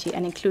diversity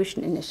and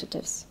inclusion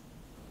initiatives.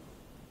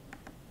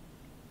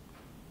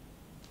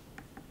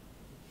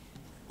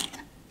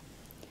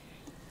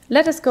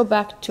 Let us go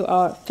back to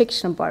our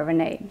fictional boy,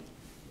 René.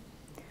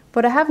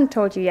 What I haven't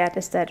told you yet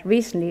is that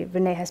recently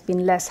René has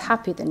been less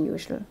happy than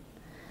usual.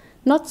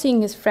 Not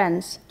seeing his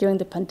friends during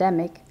the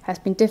pandemic has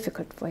been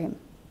difficult for him.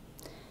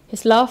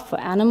 His love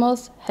for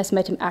animals has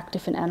made him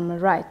active in animal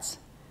rights,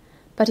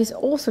 but he's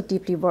also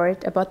deeply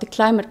worried about the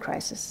climate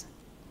crisis.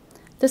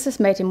 This has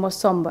made him more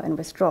somber and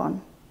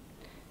withdrawn.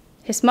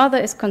 His mother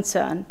is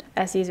concerned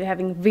as he is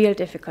having real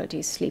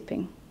difficulties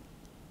sleeping.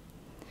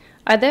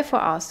 I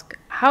therefore ask,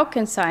 how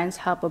can science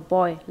help a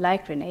boy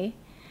like René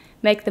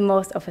make the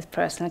most of his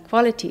personal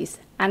qualities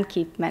and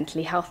keep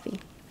mentally healthy?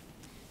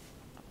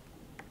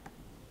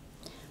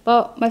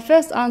 Well, my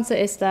first answer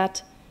is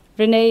that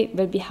René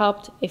will be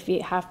helped if we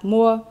have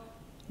more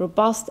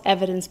robust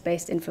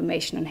evidence-based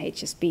information on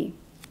HSP.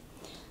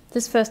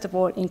 This, first of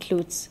all,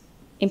 includes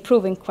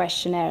improving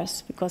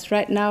questionnaires, because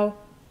right now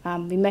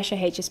we measure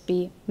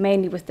HSP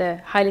mainly with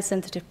the highly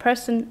sensitive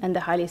person and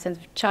the highly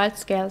sensitive child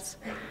scales,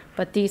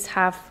 but these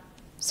have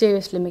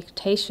serious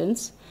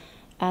limitations,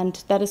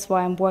 and that is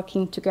why I'm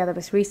working together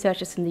with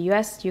researchers in the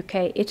US,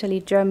 UK, Italy,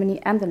 Germany,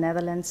 and the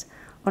Netherlands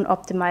on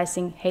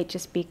optimizing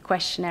HSP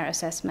questionnaire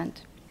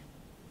assessment.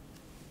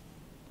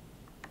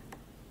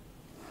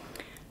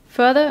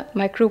 Further,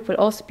 my group will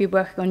also be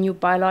working on new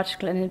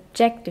biological and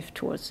objective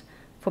tools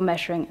for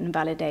measuring and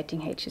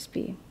validating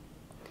HSP.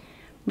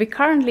 We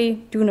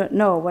currently do not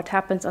know what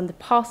happens on the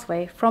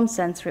pathway from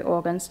sensory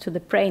organs to the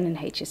brain in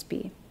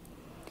HSP.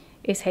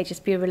 Is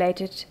HSP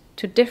related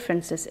to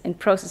differences in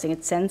processing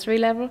at sensory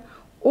level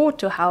or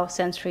to how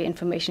sensory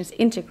information is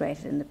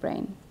integrated in the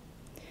brain?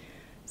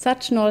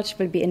 Such knowledge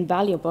will be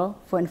invaluable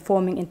for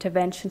informing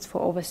interventions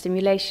for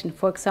overstimulation,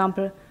 for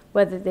example,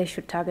 whether they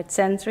should target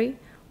sensory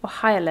or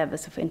higher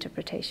levels of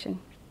interpretation.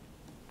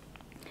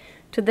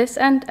 To this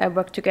end, I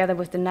work together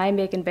with the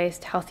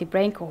Nijmegen-based Healthy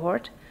Brain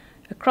Cohort,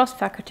 a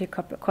cross-faculty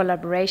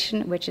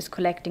collaboration which is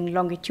collecting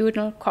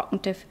longitudinal,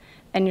 cognitive,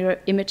 and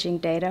neuroimaging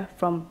data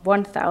from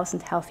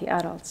 1,000 healthy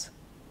adults.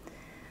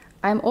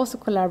 I am also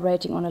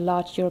collaborating on a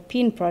large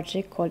European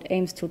project called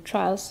AIMS2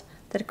 Trials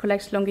that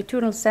collects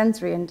longitudinal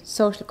sensory and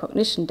social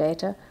cognition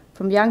data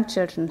from young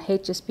children with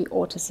HSP,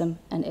 autism,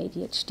 and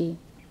ADHD.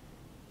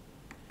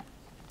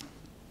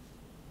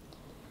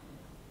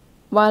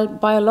 While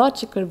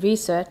biological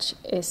research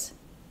is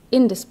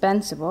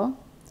indispensable,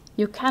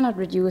 you cannot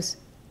reduce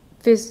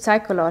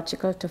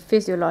psychological to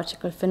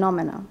physiological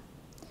phenomena.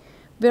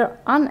 We are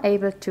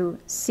unable to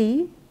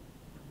see,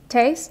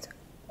 taste,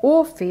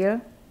 or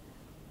feel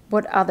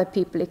what other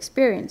people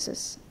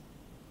experiences.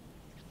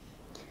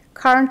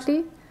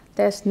 Currently,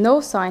 there is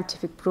no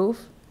scientific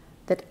proof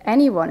that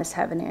anyone is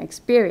having an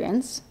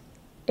experience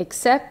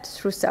except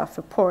through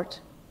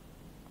self-report.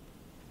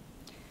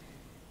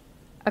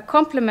 A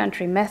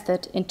complementary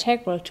method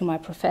integral to my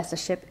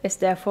professorship is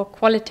therefore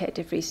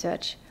qualitative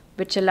research,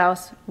 which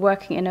allows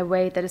working in a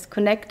way that is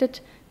connected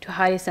to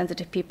highly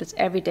sensitive people's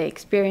everyday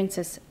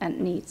experiences and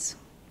needs.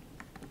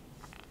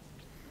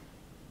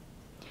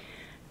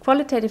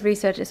 Qualitative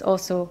research is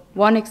also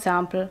one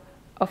example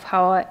of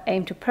how I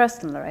aim to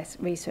personalize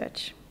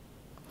research.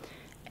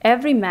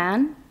 Every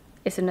man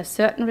is in a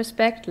certain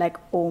respect like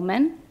all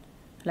men,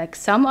 like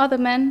some other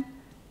men,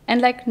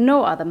 and like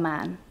no other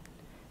man.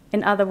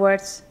 In other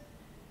words,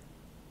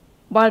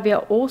 while we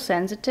are all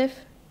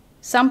sensitive,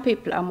 some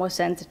people are more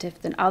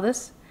sensitive than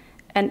others,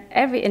 and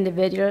every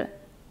individual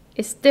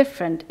is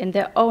different in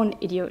their own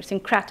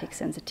idiosyncratic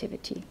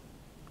sensitivity.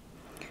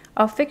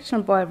 Our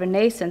fictional boy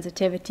René's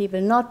sensitivity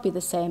will not be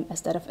the same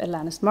as that of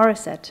Alanis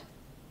Morissette.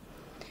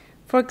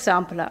 For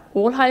example, are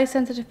all highly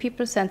sensitive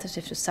people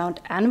sensitive to sound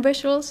and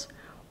visuals,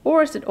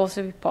 or is it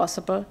also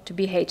possible to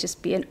be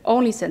HSP and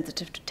only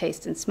sensitive to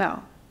taste and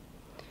smell?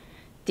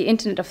 The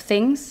Internet of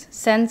Things,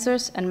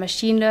 sensors, and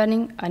machine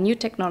learning are new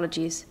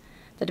technologies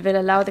that will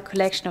allow the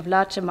collection of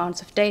large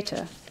amounts of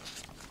data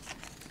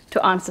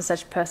to answer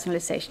such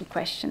personalization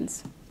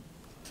questions.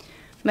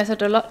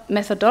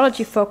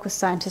 Methodology-focused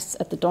scientists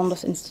at the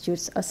Dondos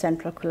Institutes are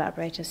central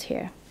collaborators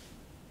here.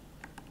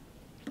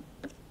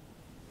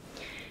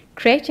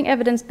 Creating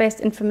evidence-based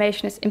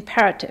information is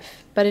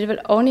imperative, but it will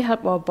only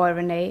help our boy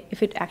René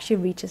if it actually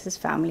reaches his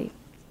family.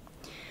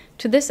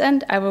 To this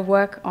end, I will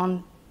work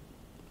on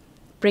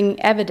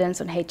bringing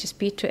evidence on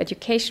HSP to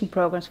education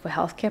programs for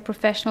healthcare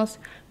professionals,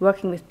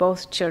 working with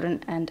both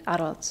children and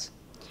adults.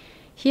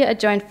 Here I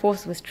joined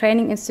forces with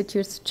training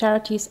institutes,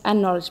 charities, and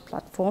knowledge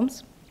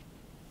platforms.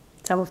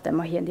 Some of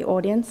them are here in the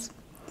audience,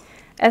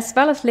 as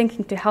well as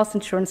linking to health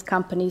insurance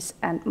companies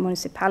and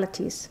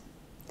municipalities.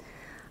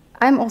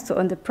 I'm also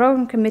on the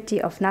program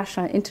committee of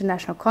national and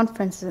international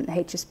conferences in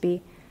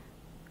HSP,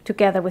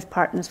 together with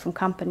partners from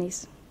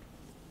companies.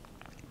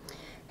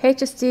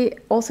 HSP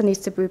also needs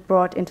to be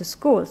brought into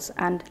schools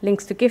and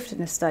links to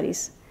giftedness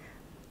studies.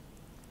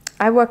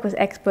 I work with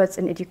experts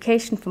in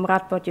education from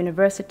Radboud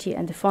University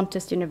and the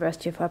Fontys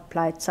University of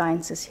Applied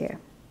Sciences here.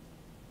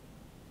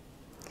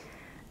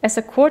 As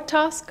a core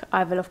task,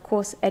 I will of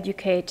course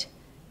educate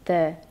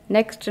the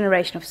next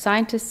generation of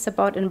scientists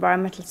about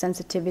environmental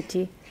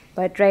sensitivity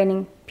by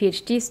training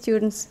PhD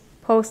students,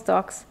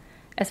 postdocs,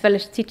 as well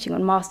as teaching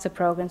on master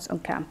programs on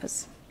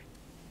campus.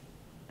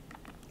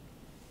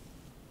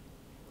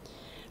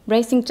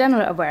 Raising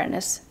general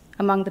awareness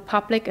among the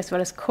public as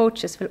well as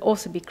coaches will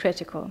also be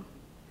critical.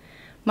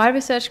 My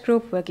research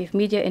group will give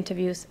media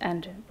interviews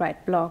and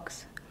write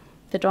blogs.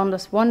 The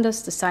Dondos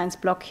Wonders, the science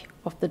blog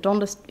of the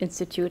Dondos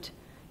Institute,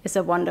 is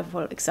a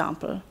wonderful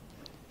example.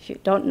 If you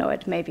don't know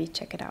it, maybe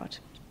check it out.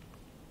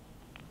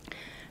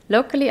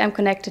 Locally, I'm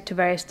connected to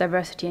various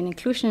diversity and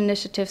inclusion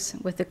initiatives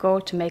with the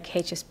goal to make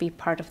HSP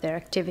part of their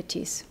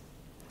activities.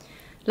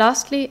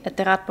 Lastly, at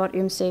the Radboud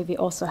UMC, we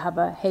also have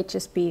a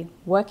HSP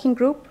working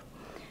group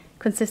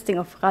consisting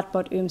of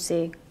Radboud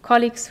UMC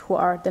colleagues who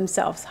are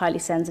themselves highly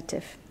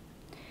sensitive.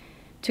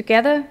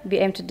 Together, we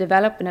aim to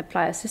develop and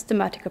apply a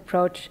systematic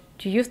approach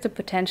to use the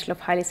potential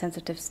of highly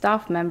sensitive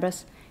staff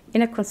members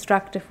in a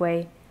constructive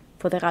way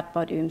for the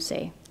Radboud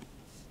UMC.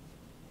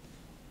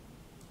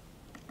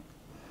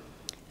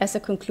 As a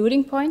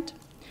concluding point,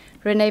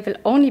 Renee will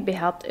only be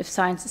helped if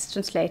science is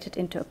translated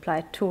into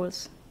applied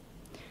tools.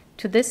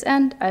 To this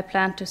end, I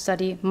plan to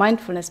study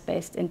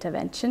mindfulness-based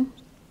intervention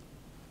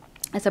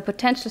as a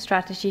potential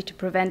strategy to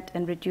prevent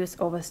and reduce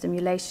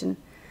overstimulation,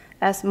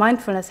 as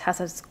mindfulness has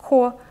at its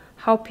core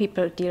how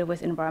people deal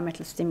with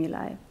environmental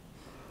stimuli.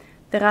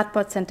 The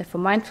Radboud Center for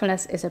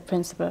Mindfulness is a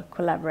principal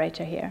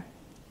collaborator here.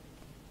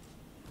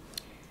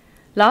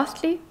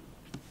 Lastly,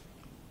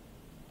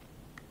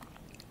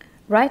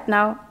 right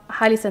now,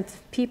 highly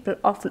sensitive people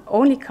often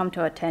only come to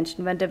our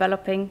attention when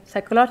developing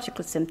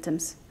psychological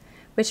symptoms,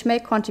 which may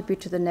contribute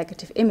to the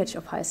negative image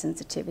of high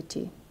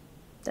sensitivity.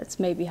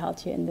 That's maybe held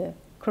here in the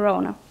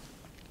corona.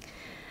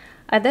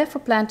 I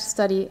therefore plan to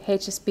study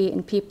HSP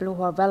in people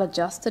who are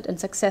well-adjusted and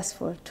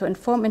successful to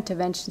inform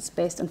interventions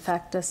based on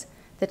factors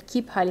that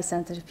keep highly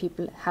sensitive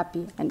people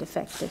happy and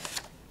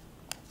effective.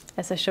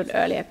 As I showed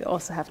earlier, we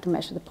also have to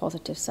measure the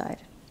positive side.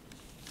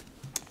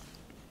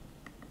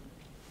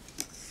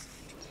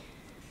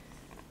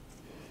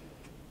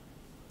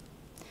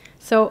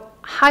 So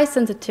high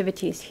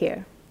sensitivity is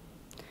here,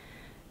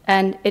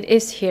 and it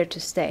is here to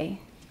stay.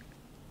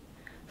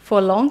 For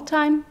a long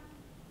time,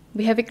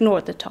 we have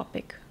ignored the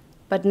topic,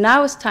 but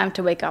now it's time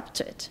to wake up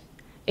to it.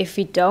 If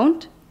we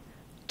don't,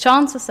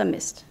 chances are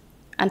missed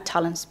and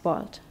talent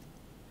spoiled.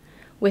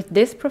 With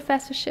this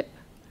professorship,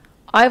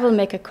 I will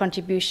make a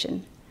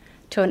contribution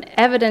to an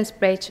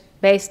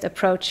evidence-based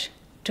approach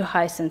to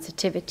high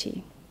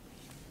sensitivity.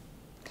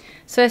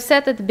 So I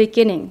said at the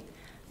beginning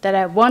that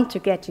I want to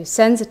get you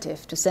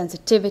sensitive to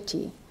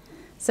sensitivity.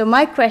 So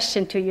my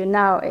question to you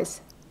now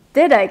is,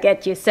 did I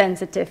get you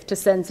sensitive to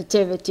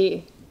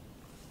sensitivity?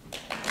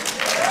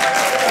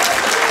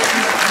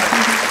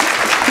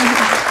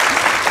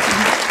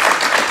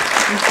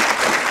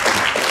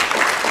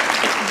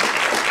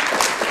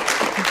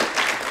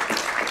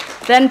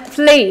 Then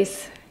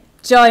please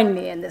join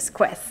me in this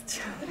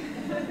quest.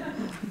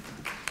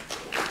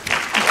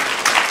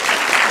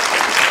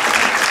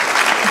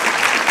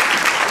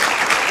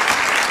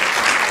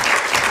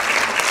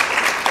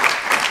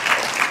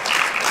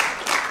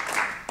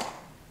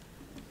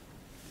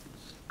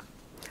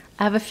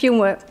 I have a few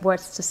more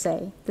words to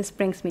say. This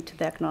brings me to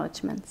the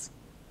acknowledgements.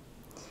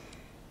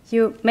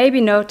 You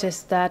maybe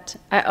noticed that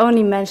I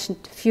only mentioned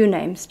a few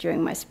names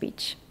during my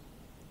speech.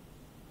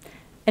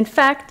 In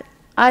fact,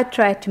 I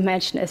tried to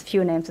mention as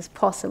few names as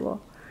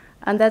possible,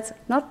 and that's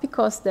not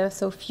because there are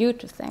so few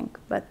to thank,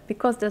 but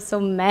because there's so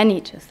many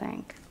to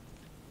thank.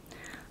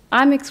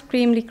 I'm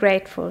extremely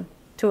grateful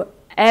to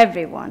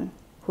everyone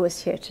who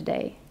is here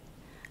today,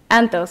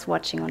 and those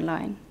watching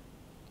online.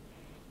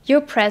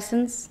 Your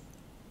presence,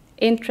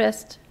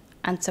 interest,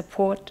 and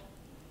support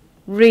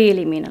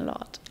really mean a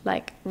lot,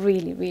 like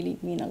really, really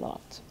mean a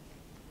lot.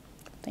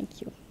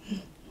 Thank you.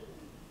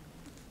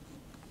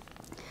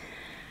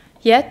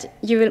 Yet,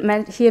 you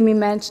will hear me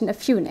mention a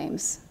few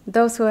names,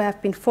 those who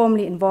have been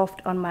formally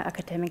involved on my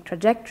academic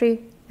trajectory,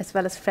 as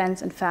well as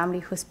friends and family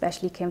who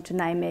especially came to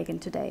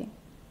Nijmegen today.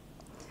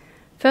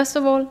 First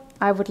of all,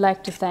 I would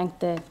like to thank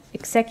the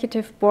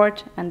Executive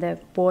Board and the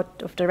Board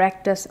of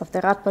Directors of the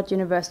Radboud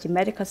University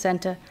Medical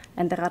Center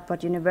and the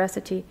Radboud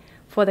University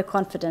for the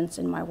confidence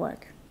in my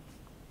work.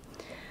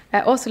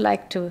 I also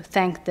like to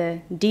thank the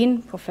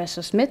Dean,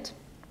 Professor Smith,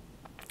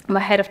 my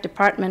Head of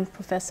Department,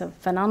 Professor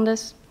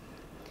Fernandez,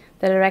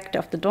 the Director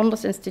of the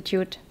Donders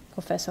Institute,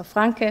 Professor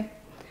Franke,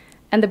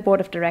 and the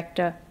Board of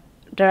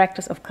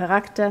Directors of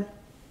Character,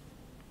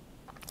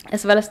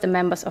 as well as the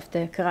members of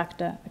the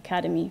Character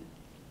Academy.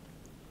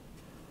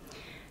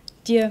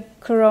 Dear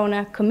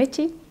Corona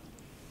Committee,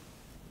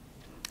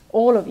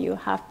 all of you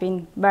have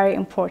been very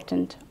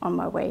important on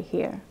my way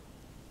here.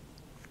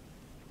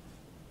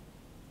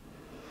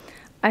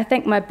 I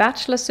thank my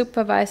bachelor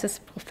supervisors,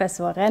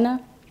 Professor Renner,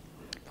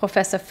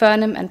 Professor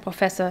Furnham, and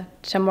Professor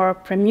Chamorro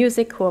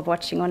Premusic, who are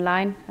watching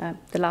online,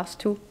 the last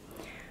two,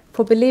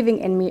 for believing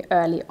in me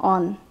early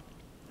on.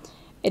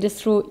 It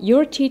is through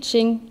your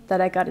teaching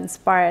that I got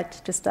inspired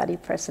to study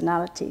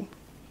personality.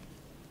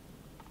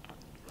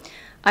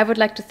 I would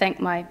like to thank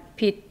my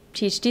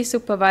PhD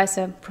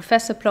supervisor,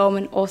 Professor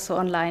Plouman, also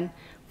online,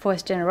 for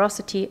his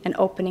generosity and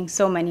opening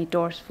so many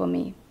doors for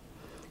me.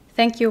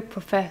 Thank you,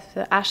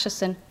 Professor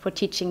Ascherson, for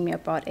teaching me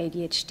about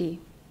ADHD.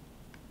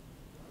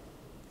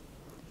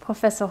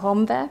 Professor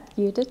Homberg,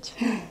 Judith,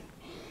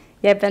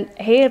 jij bent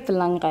heel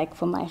belangrijk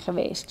voor mij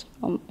geweest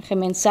om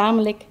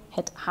gemeenschappelijk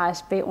het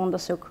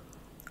HSP-onderzoek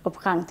op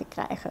gang te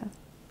krijgen.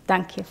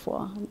 Dank je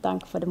voor.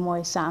 Dank voor de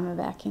mooie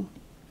samenwerking.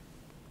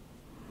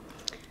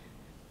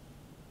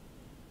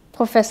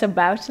 Professor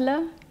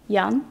Buitelaar,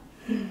 Jan,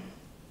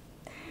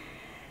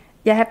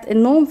 Je hebt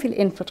enorm veel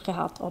invloed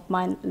gehad op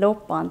mijn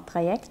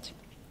loopbaantraject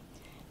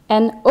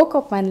en ook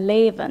op mijn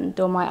leven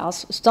door mij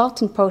als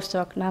startend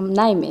postdoc naar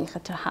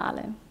Nijmegen te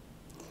halen.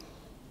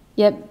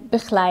 Je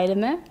begeleidde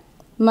me,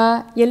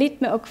 maar je liet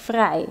me ook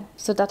vrij,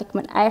 zodat ik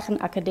mijn eigen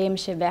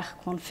academische weg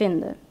kon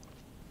vinden.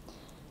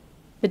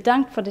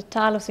 Bedankt voor de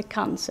talloze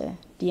kansen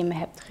die je me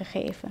hebt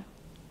gegeven.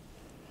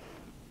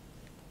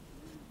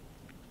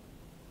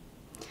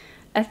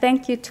 I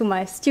thank you to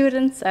my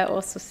students. I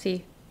also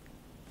see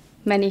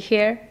many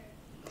here.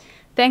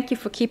 Thank you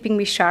for keeping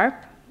me sharp.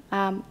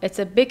 It's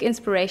a big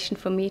inspiration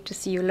for me to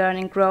see you learn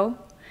and grow.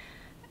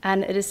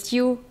 And it is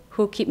you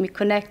who keep me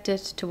connected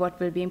to what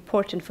will be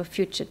important for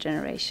future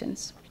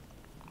generations.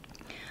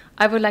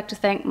 I would like to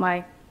thank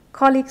my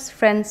colleagues,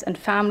 friends, and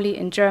family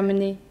in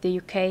Germany, the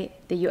UK,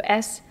 the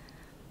US,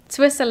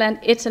 Switzerland,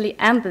 Italy,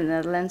 and the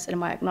Netherlands in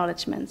my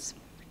acknowledgements.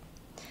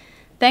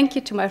 Thank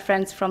you to my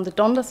friends from the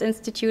Donders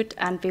Institute,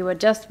 and we were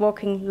just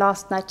walking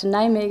last night to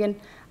Nijmegen,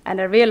 and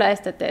I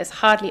realized that there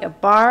is hardly a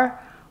bar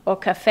or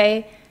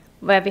cafe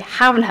where we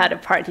haven't had a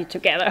party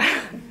together.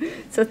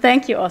 So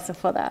thank you also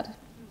for that.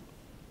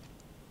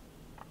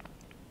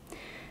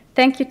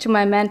 Thank you to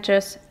my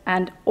mentors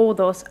and all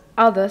those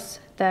others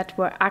that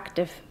were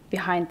active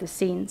behind the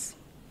scenes.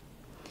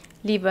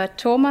 Liebe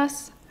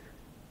Thomas,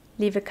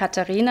 liebe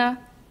Katharina,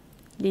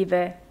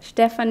 liebe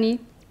Stephanie,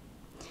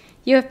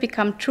 you have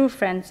become true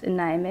friends in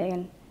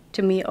Nijmegen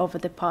to me over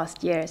the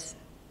past years.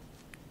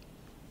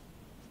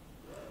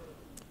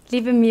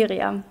 Liebe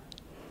Miriam,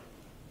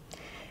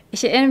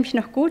 ich erinnere mich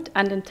noch gut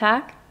an den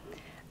Tag,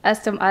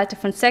 als du im Alter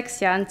von 6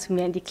 Jahren zu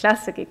mir in die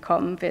Klasse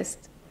gekommen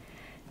bist.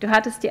 Du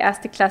hattest die 1.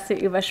 Klasse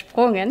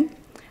übersprungen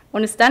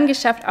und es dann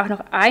geschafft, auch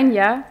noch ein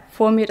Jahr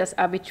vor mir das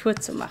Abitur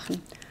zu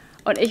machen.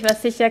 Und ich war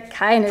sicher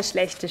keine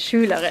schlechte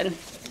Schülerin.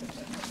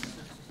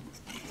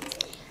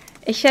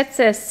 Ich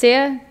schätze es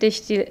sehr,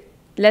 dich die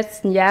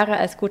letzten Jahre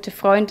als gute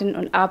Freundin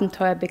und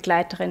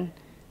Abenteuerbegleiterin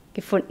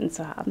gefunden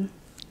zu haben.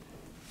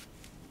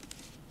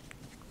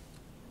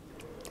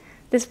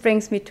 This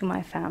brings me to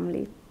my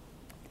family.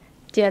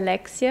 Dear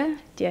Alexia,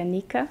 dear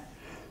Nika,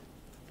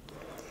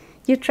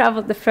 you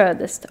traveled the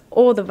furthest,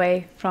 all the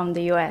way from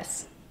the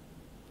US.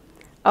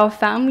 Our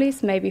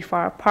families may be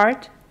far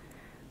apart,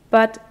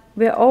 but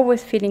we're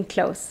always feeling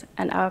close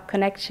and our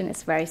connection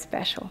is very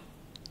special.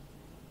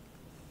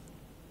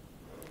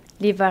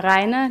 Lieber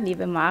Rainer,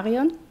 liebe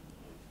Marion,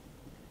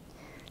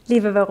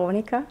 liebe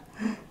Veronika,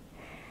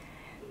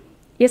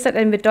 ihr seid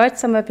ein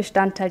bedeutsamer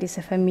Bestandteil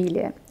dieser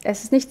Familie.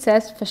 Es ist nicht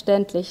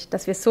selbstverständlich,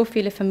 dass wir so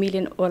viele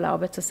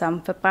Familienurlaube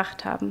zusammen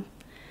verbracht haben.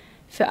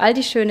 Für all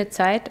die schöne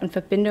Zeit und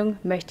Verbindung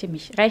möchte ich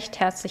mich recht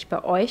herzlich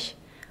bei euch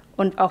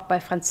und auch bei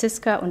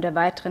Franziska und der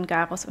weiteren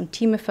Garus- und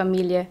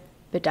Thieme-Familie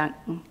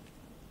bedanken.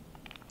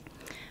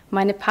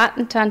 Meine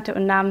Patentante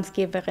und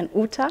Namensgeberin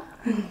Uta.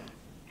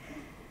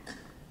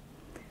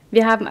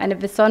 Wir haben eine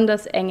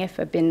besonders enge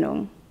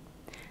Verbindung.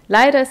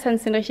 Leider ist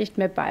Hans Hinrich nicht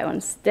mehr bei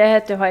uns. Der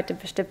hätte heute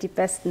bestimmt die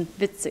besten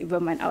Witze über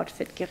mein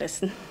Outfit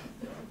gerissen.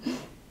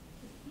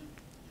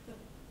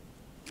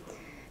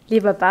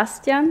 Lieber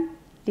Bastian,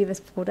 liebes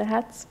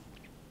Bruderherz,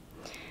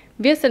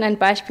 wir sind ein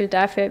Beispiel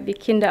dafür, wie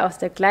Kinder aus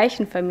der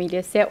gleichen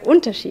Familie sehr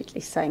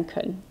unterschiedlich sein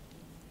können.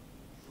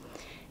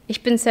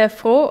 Ich bin sehr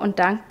froh und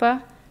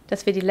dankbar,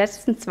 dass wir die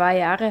letzten 2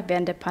 Jahre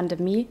während der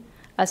Pandemie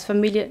als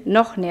Familie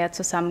noch näher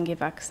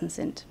zusammengewachsen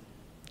sind.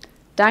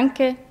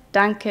 Danke,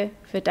 danke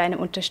für deine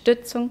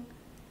Unterstützung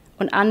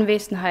und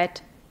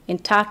Anwesenheit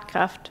in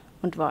Tatkraft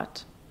und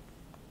Wort.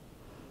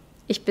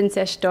 Ich bin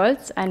sehr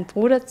stolz, einen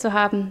Bruder zu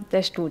haben,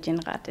 der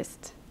Studienrat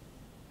ist.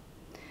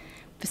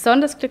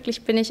 Besonders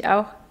glücklich bin ich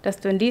auch, dass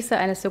du in Lisa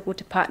eine so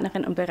gute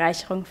Partnerin und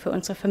Bereicherung für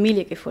unsere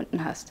Familie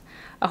gefunden hast,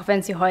 auch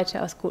wenn sie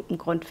heute aus gutem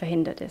Grund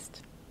verhindert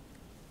ist.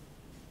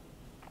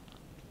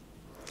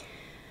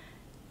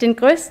 Den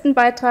größten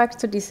Beitrag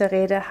zu dieser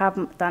Rede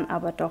haben dann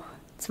aber doch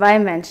 2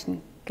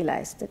 Menschen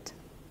geleistet.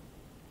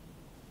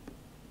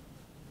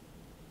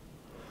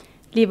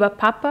 Lieber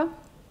Papa,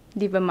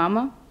 liebe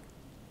Mama,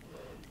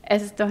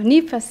 es ist noch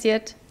nie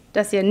passiert,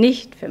 dass ihr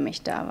nicht für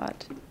mich da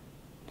wart.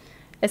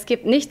 Es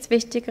gibt nichts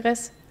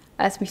Wichtigeres,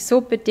 als mich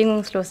so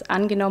bedingungslos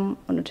angenommen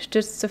und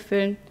unterstützt zu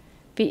fühlen,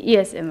 wie ihr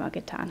es immer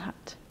getan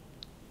habt.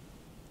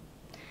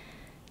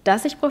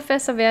 Dass ich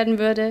Professor werden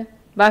würde,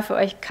 war für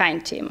euch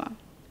kein Thema.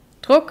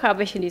 Druck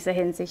habe ich in dieser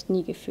Hinsicht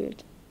nie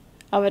gefühlt,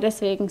 aber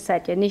deswegen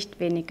seid ihr nicht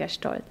weniger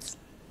stolz.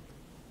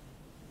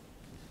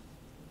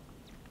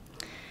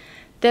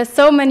 There's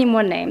so many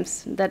more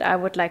names that I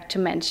would like to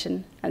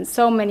mention and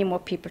so many more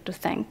people to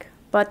thank,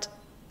 but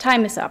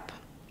time is up.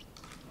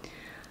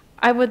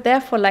 I would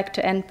therefore like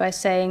to end by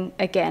saying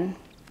again,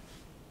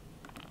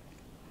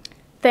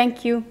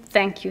 thank you,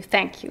 thank you,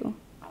 thank you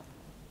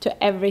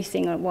to every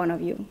single one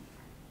of you.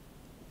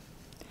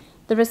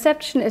 The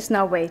reception is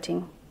now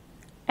waiting,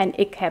 and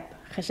ik heb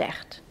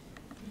gezegd.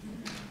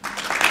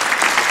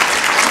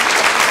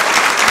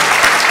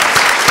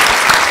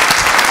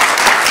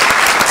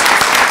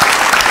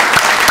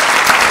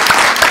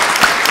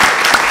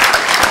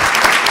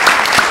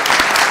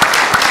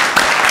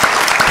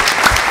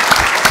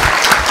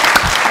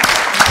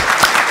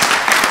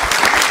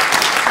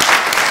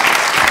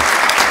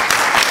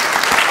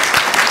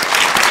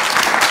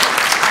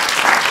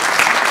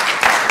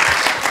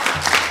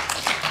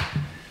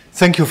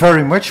 Thank you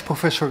very much,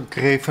 Professor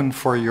Greven,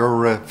 for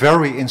your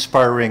very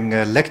inspiring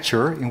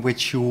lecture in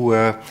which you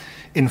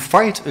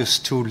invite us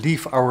to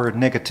leave our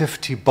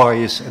negativity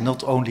bias and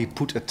not only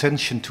put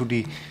attention to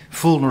the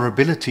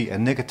vulnerability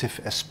and negative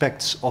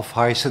aspects of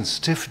high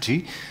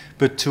sensitivity,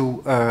 but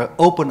to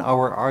open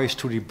our eyes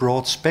to the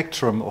broad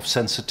spectrum of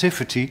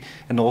sensitivity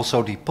and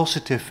also the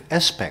positive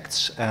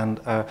aspects. And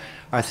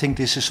I think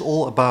this is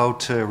all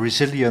about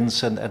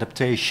resilience and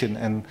adaptation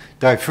and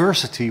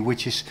diversity,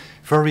 which is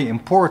very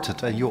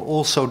important. And you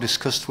also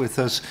discussed with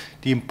us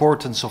the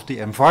importance of the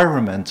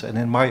environment. And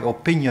in my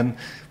opinion,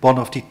 one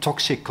of the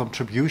toxic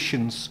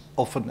contributions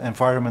of an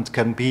environment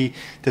can be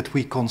that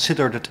we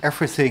consider that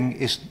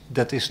everything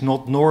that is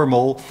not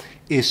normal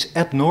is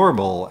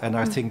abnormal, and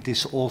I think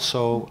this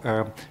also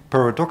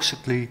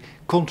paradoxically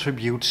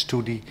contributes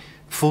to the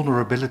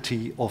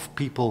vulnerability of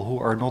people who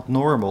are not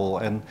normal.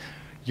 And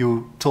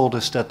you told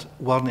us that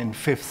 1 in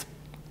 5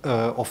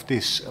 of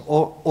this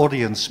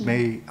audience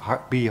may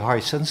be high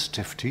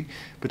sensitivity,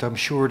 but I'm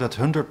sure that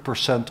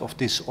 100% of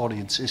this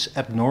audience is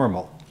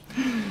abnormal.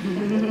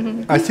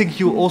 I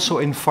think you also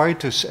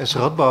invite us as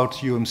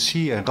Radboud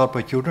UMC and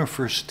Radboud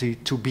University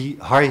to be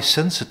high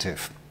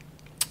sensitive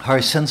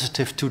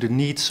to the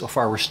needs of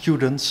our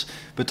students,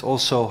 but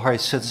also high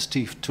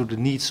sensitive to the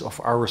needs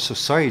of our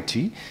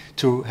society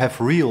to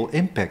have real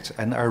impact.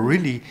 And I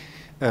really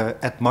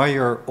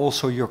admire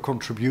also your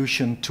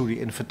contribution to the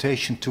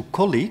invitation to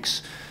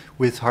colleagues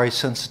with high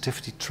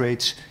sensitivity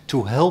traits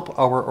to help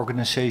our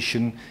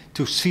organization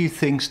to see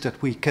things that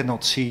we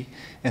cannot see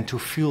and to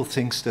feel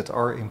things that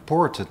are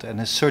important. And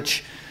as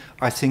such,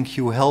 I think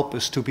you help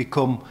us to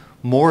become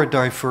more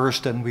diverse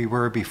than we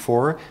were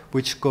before,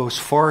 which goes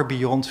far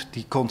beyond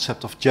the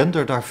concept of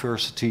gender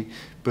diversity,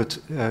 but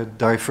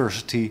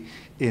diversity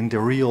in the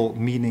real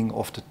meaning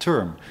of the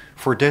term.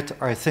 For that,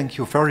 I thank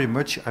you very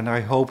much, and I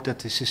hope that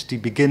this is the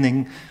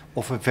beginning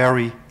of a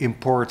very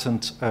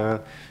important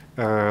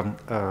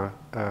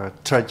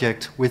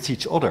trajectory with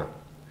each other.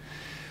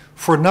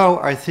 For now,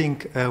 I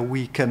think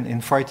we can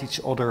invite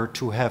each other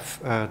to have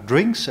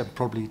drinks and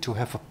probably to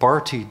have a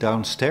party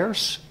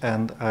downstairs.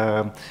 And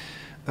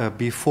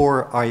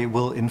before I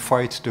will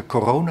invite the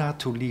Corona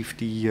to leave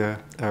the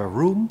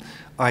room,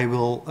 I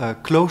will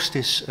close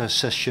this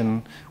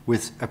session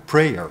with a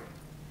prayer.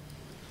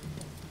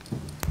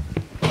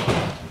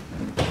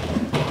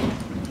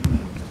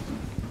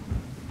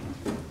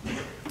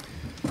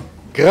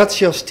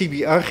 Gratias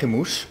tibi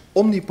argemus,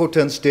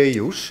 omnipotens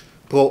Deus,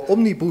 pro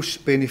omnibus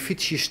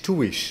beneficiis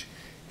tuis,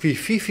 qui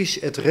vivis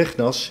et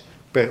regnas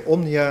per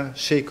omnia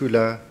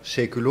saecula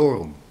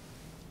saeculorum.